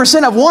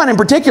 70% of one in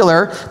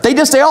particular, they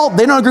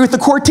don't agree with the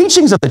core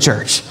teachings of the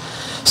church.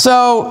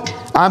 So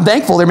I'm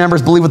thankful their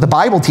members believe what the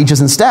Bible teaches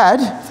instead.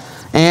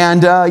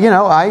 And,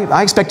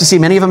 I expect to see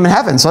many of them in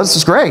heaven. So that's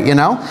just great,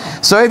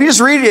 So if you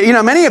just read,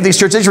 many of these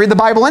churches just read the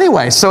Bible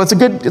anyway. So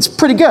it's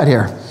pretty good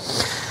here.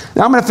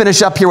 Now I'm going to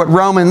finish up here with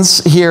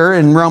Romans here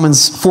in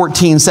Romans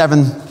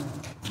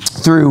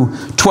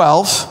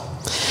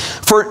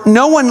 14:7-12. For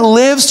no one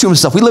lives to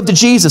himself. We live to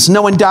Jesus.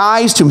 No one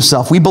dies to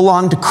himself. We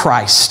belong to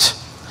Christ.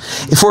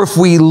 For if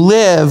we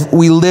live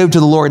to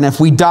the Lord. And if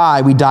we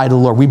die to the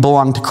Lord. We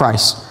belong to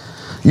Christ.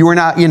 You are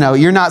not,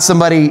 you're not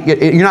somebody,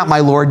 you're not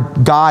my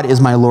Lord. God is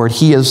my Lord.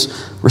 He is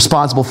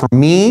responsible for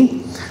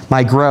me,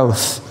 my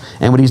growth,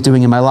 and what he's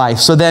doing in my life.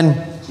 So then,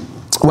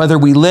 whether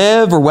we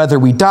live or whether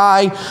we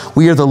die,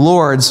 we are the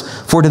Lord's.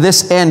 For to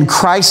this end,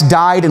 Christ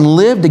died and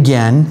lived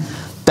again,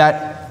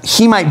 that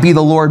he might be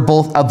the Lord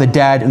both of the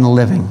dead and the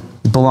living.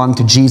 We belong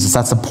to Jesus.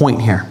 That's the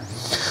point here.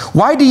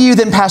 Why do you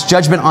then pass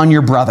judgment on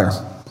your brother?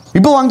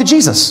 You belong to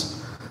Jesus.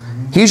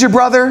 He's your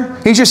brother,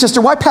 he's your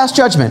sister. Why pass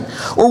judgment?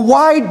 Or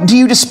why do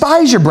you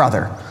despise your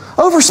brother?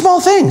 Over small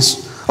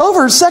things,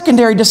 over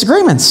secondary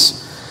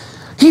disagreements.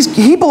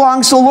 He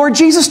belongs to the Lord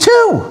Jesus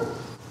too.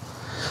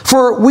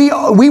 For we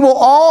will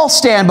all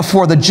stand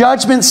before the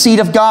judgment seat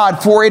of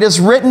God. For it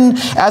is written,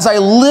 as I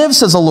live,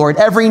 says the Lord,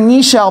 every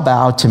knee shall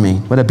bow to me.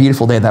 What a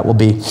beautiful day that will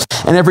be.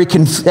 And every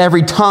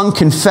tongue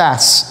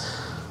confess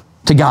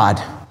to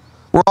God.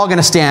 We're all going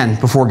to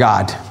stand before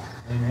God.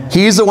 Amen.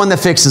 He's the one that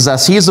fixes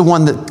us. He's the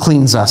one that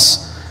cleans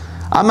us.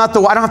 I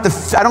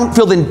don't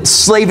feel the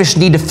slavish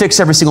need to fix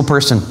every single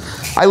person.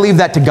 I leave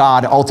that to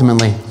God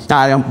ultimately.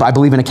 I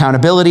believe in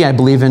accountability. I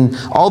believe in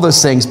all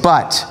those things,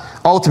 but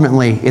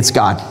ultimately it's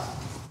God.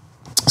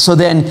 So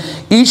then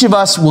each of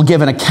us will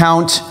give an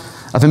account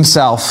of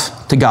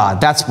himself to God.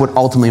 That's what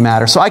ultimately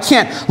matters. So I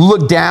can't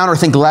look down or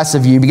think less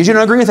of you because you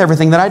don't agree with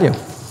everything that I do.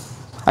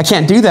 I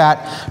can't do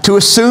that. To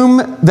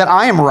assume that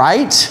I am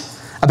right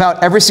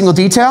about every single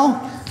detail,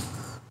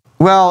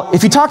 well,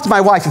 if you talk to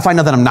my wife, you'll find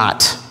out that I'm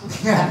not.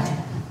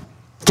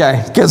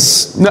 Okay,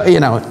 because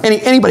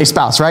anybody's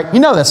spouse, right? You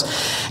know this.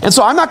 And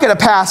so I'm not going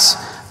to pass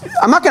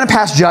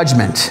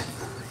judgment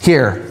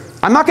here.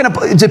 I'm not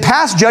going to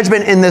pass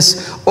judgment in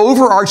this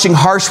overarching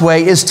harsh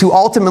way is to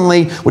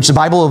ultimately, which the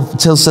Bible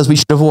says we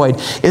should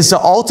avoid, is to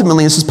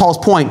ultimately, this is Paul's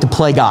point, to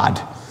play God.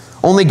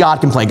 Only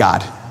God can play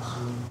God.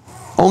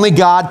 Only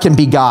God can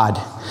be God.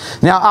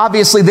 Now,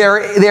 obviously, there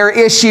are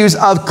issues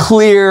of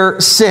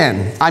clear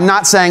sin. I'm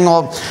not saying,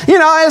 go out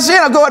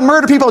and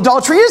murder people,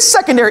 adultery is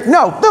secondary.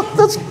 No,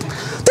 there's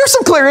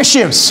some clear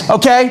issues,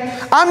 okay?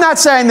 I'm not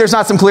saying there's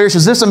not some clear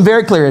issues. There's some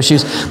very clear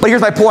issues. But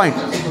here's my point.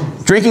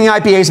 Drinking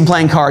IPAs and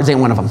playing cards ain't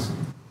one of them.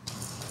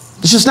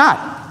 It's just not.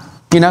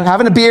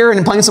 Having a beer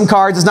and playing some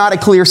cards is not a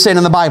clear sin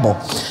in the Bible.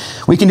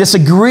 We can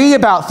disagree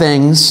about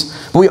things,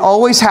 but we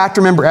always have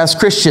to remember as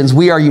Christians,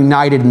 we are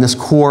united in this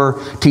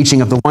core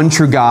teaching of the one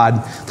true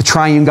God, the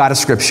triune God of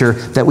Scripture,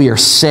 that we are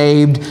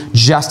saved,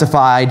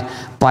 justified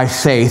by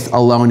faith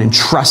alone and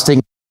trusting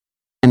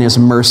in his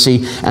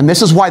mercy. And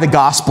this is why the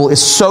gospel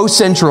is so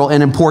central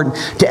and important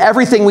to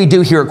everything we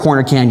do here at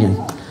Corner Canyon.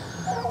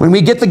 When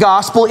we get the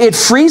gospel, it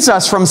frees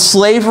us from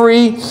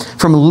slavery,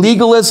 from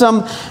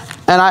legalism,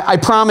 and I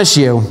promise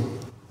you,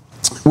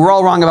 we're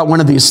all wrong about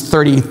one of these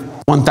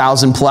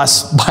 31,000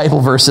 plus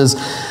Bible verses.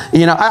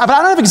 But I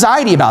don't have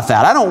anxiety about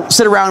that. I don't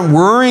sit around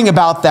worrying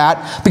about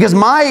that because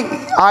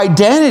my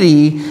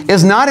identity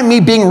is not in me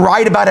being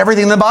right about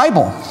everything in the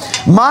Bible.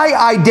 My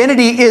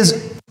identity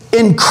is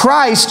in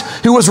Christ,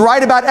 who was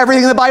right about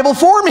everything in the Bible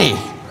for me.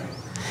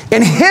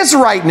 In his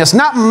rightness,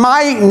 not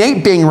my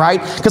innate being right,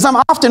 because I'm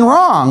often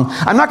wrong.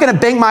 I'm not going to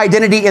bank my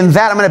identity in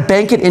that. I'm going to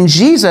bank it in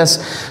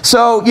Jesus.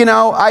 So,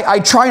 I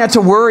try not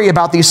to worry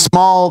about these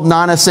small,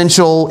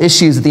 non-essential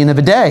issues at the end of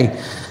the day.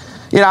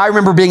 I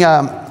remember being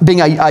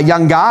a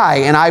young guy,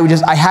 and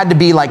I had to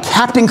be like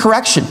Captain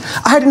Correction.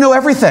 I had to know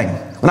everything.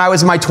 When I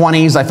was in my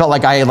 20s, I felt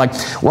like I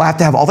have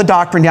to have all the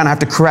doctrine down. I have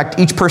to correct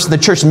each person in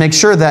the church and make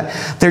sure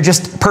that they're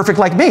just perfect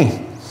like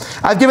me.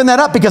 I've given that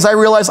up because I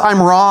realize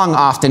I'm wrong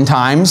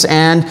oftentimes,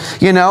 and,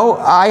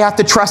 I have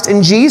to trust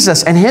in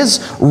Jesus and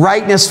his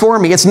rightness for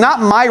me. It's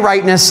not my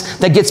rightness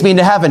that gets me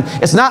into heaven.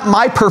 It's not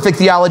my perfect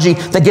theology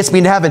that gets me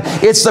into heaven.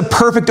 It's the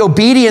perfect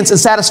obedience and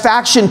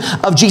satisfaction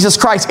of Jesus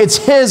Christ. It's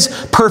his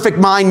perfect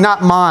mind,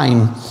 not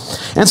mine.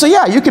 And so,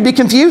 you could be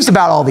confused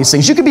about all these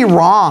things. You could be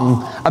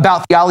wrong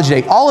about theology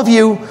today. All of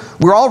you,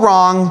 we're all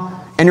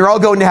wrong, and you're all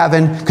going to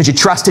heaven because you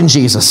trust in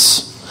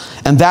Jesus.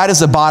 And that is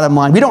the bottom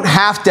line. We don't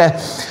have to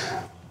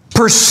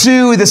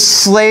pursue this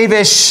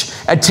slavish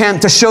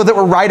attempt to show that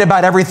we're right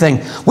about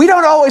everything. We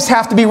don't always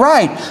have to be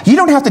right. You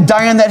don't have to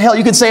die on that hill.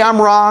 You can say,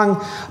 I'm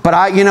wrong,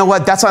 but you know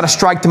what? That's not a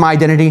strike to my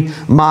identity.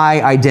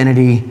 My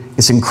identity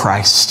is in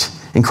Christ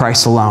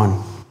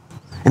alone.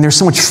 And there's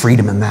so much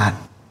freedom in that.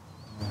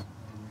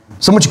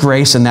 So much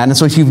grace in that. And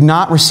so if you've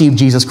not received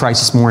Jesus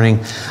Christ this morning,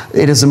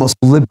 it is the most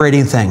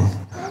liberating thing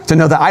to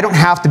know that I don't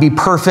have to be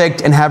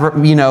perfect and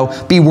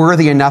be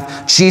worthy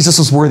enough. Jesus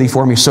was worthy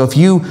for me. So if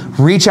you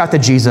reach out to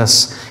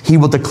Jesus, he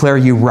will declare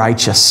you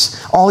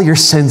righteous. All your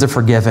sins are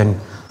forgiven.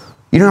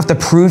 You don't have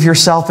to prove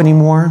yourself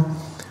anymore.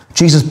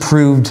 Jesus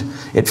proved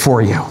it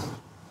for you.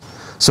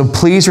 So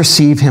please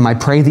receive him. I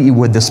pray that you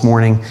would this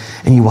morning,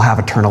 and you will have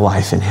eternal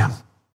life in him.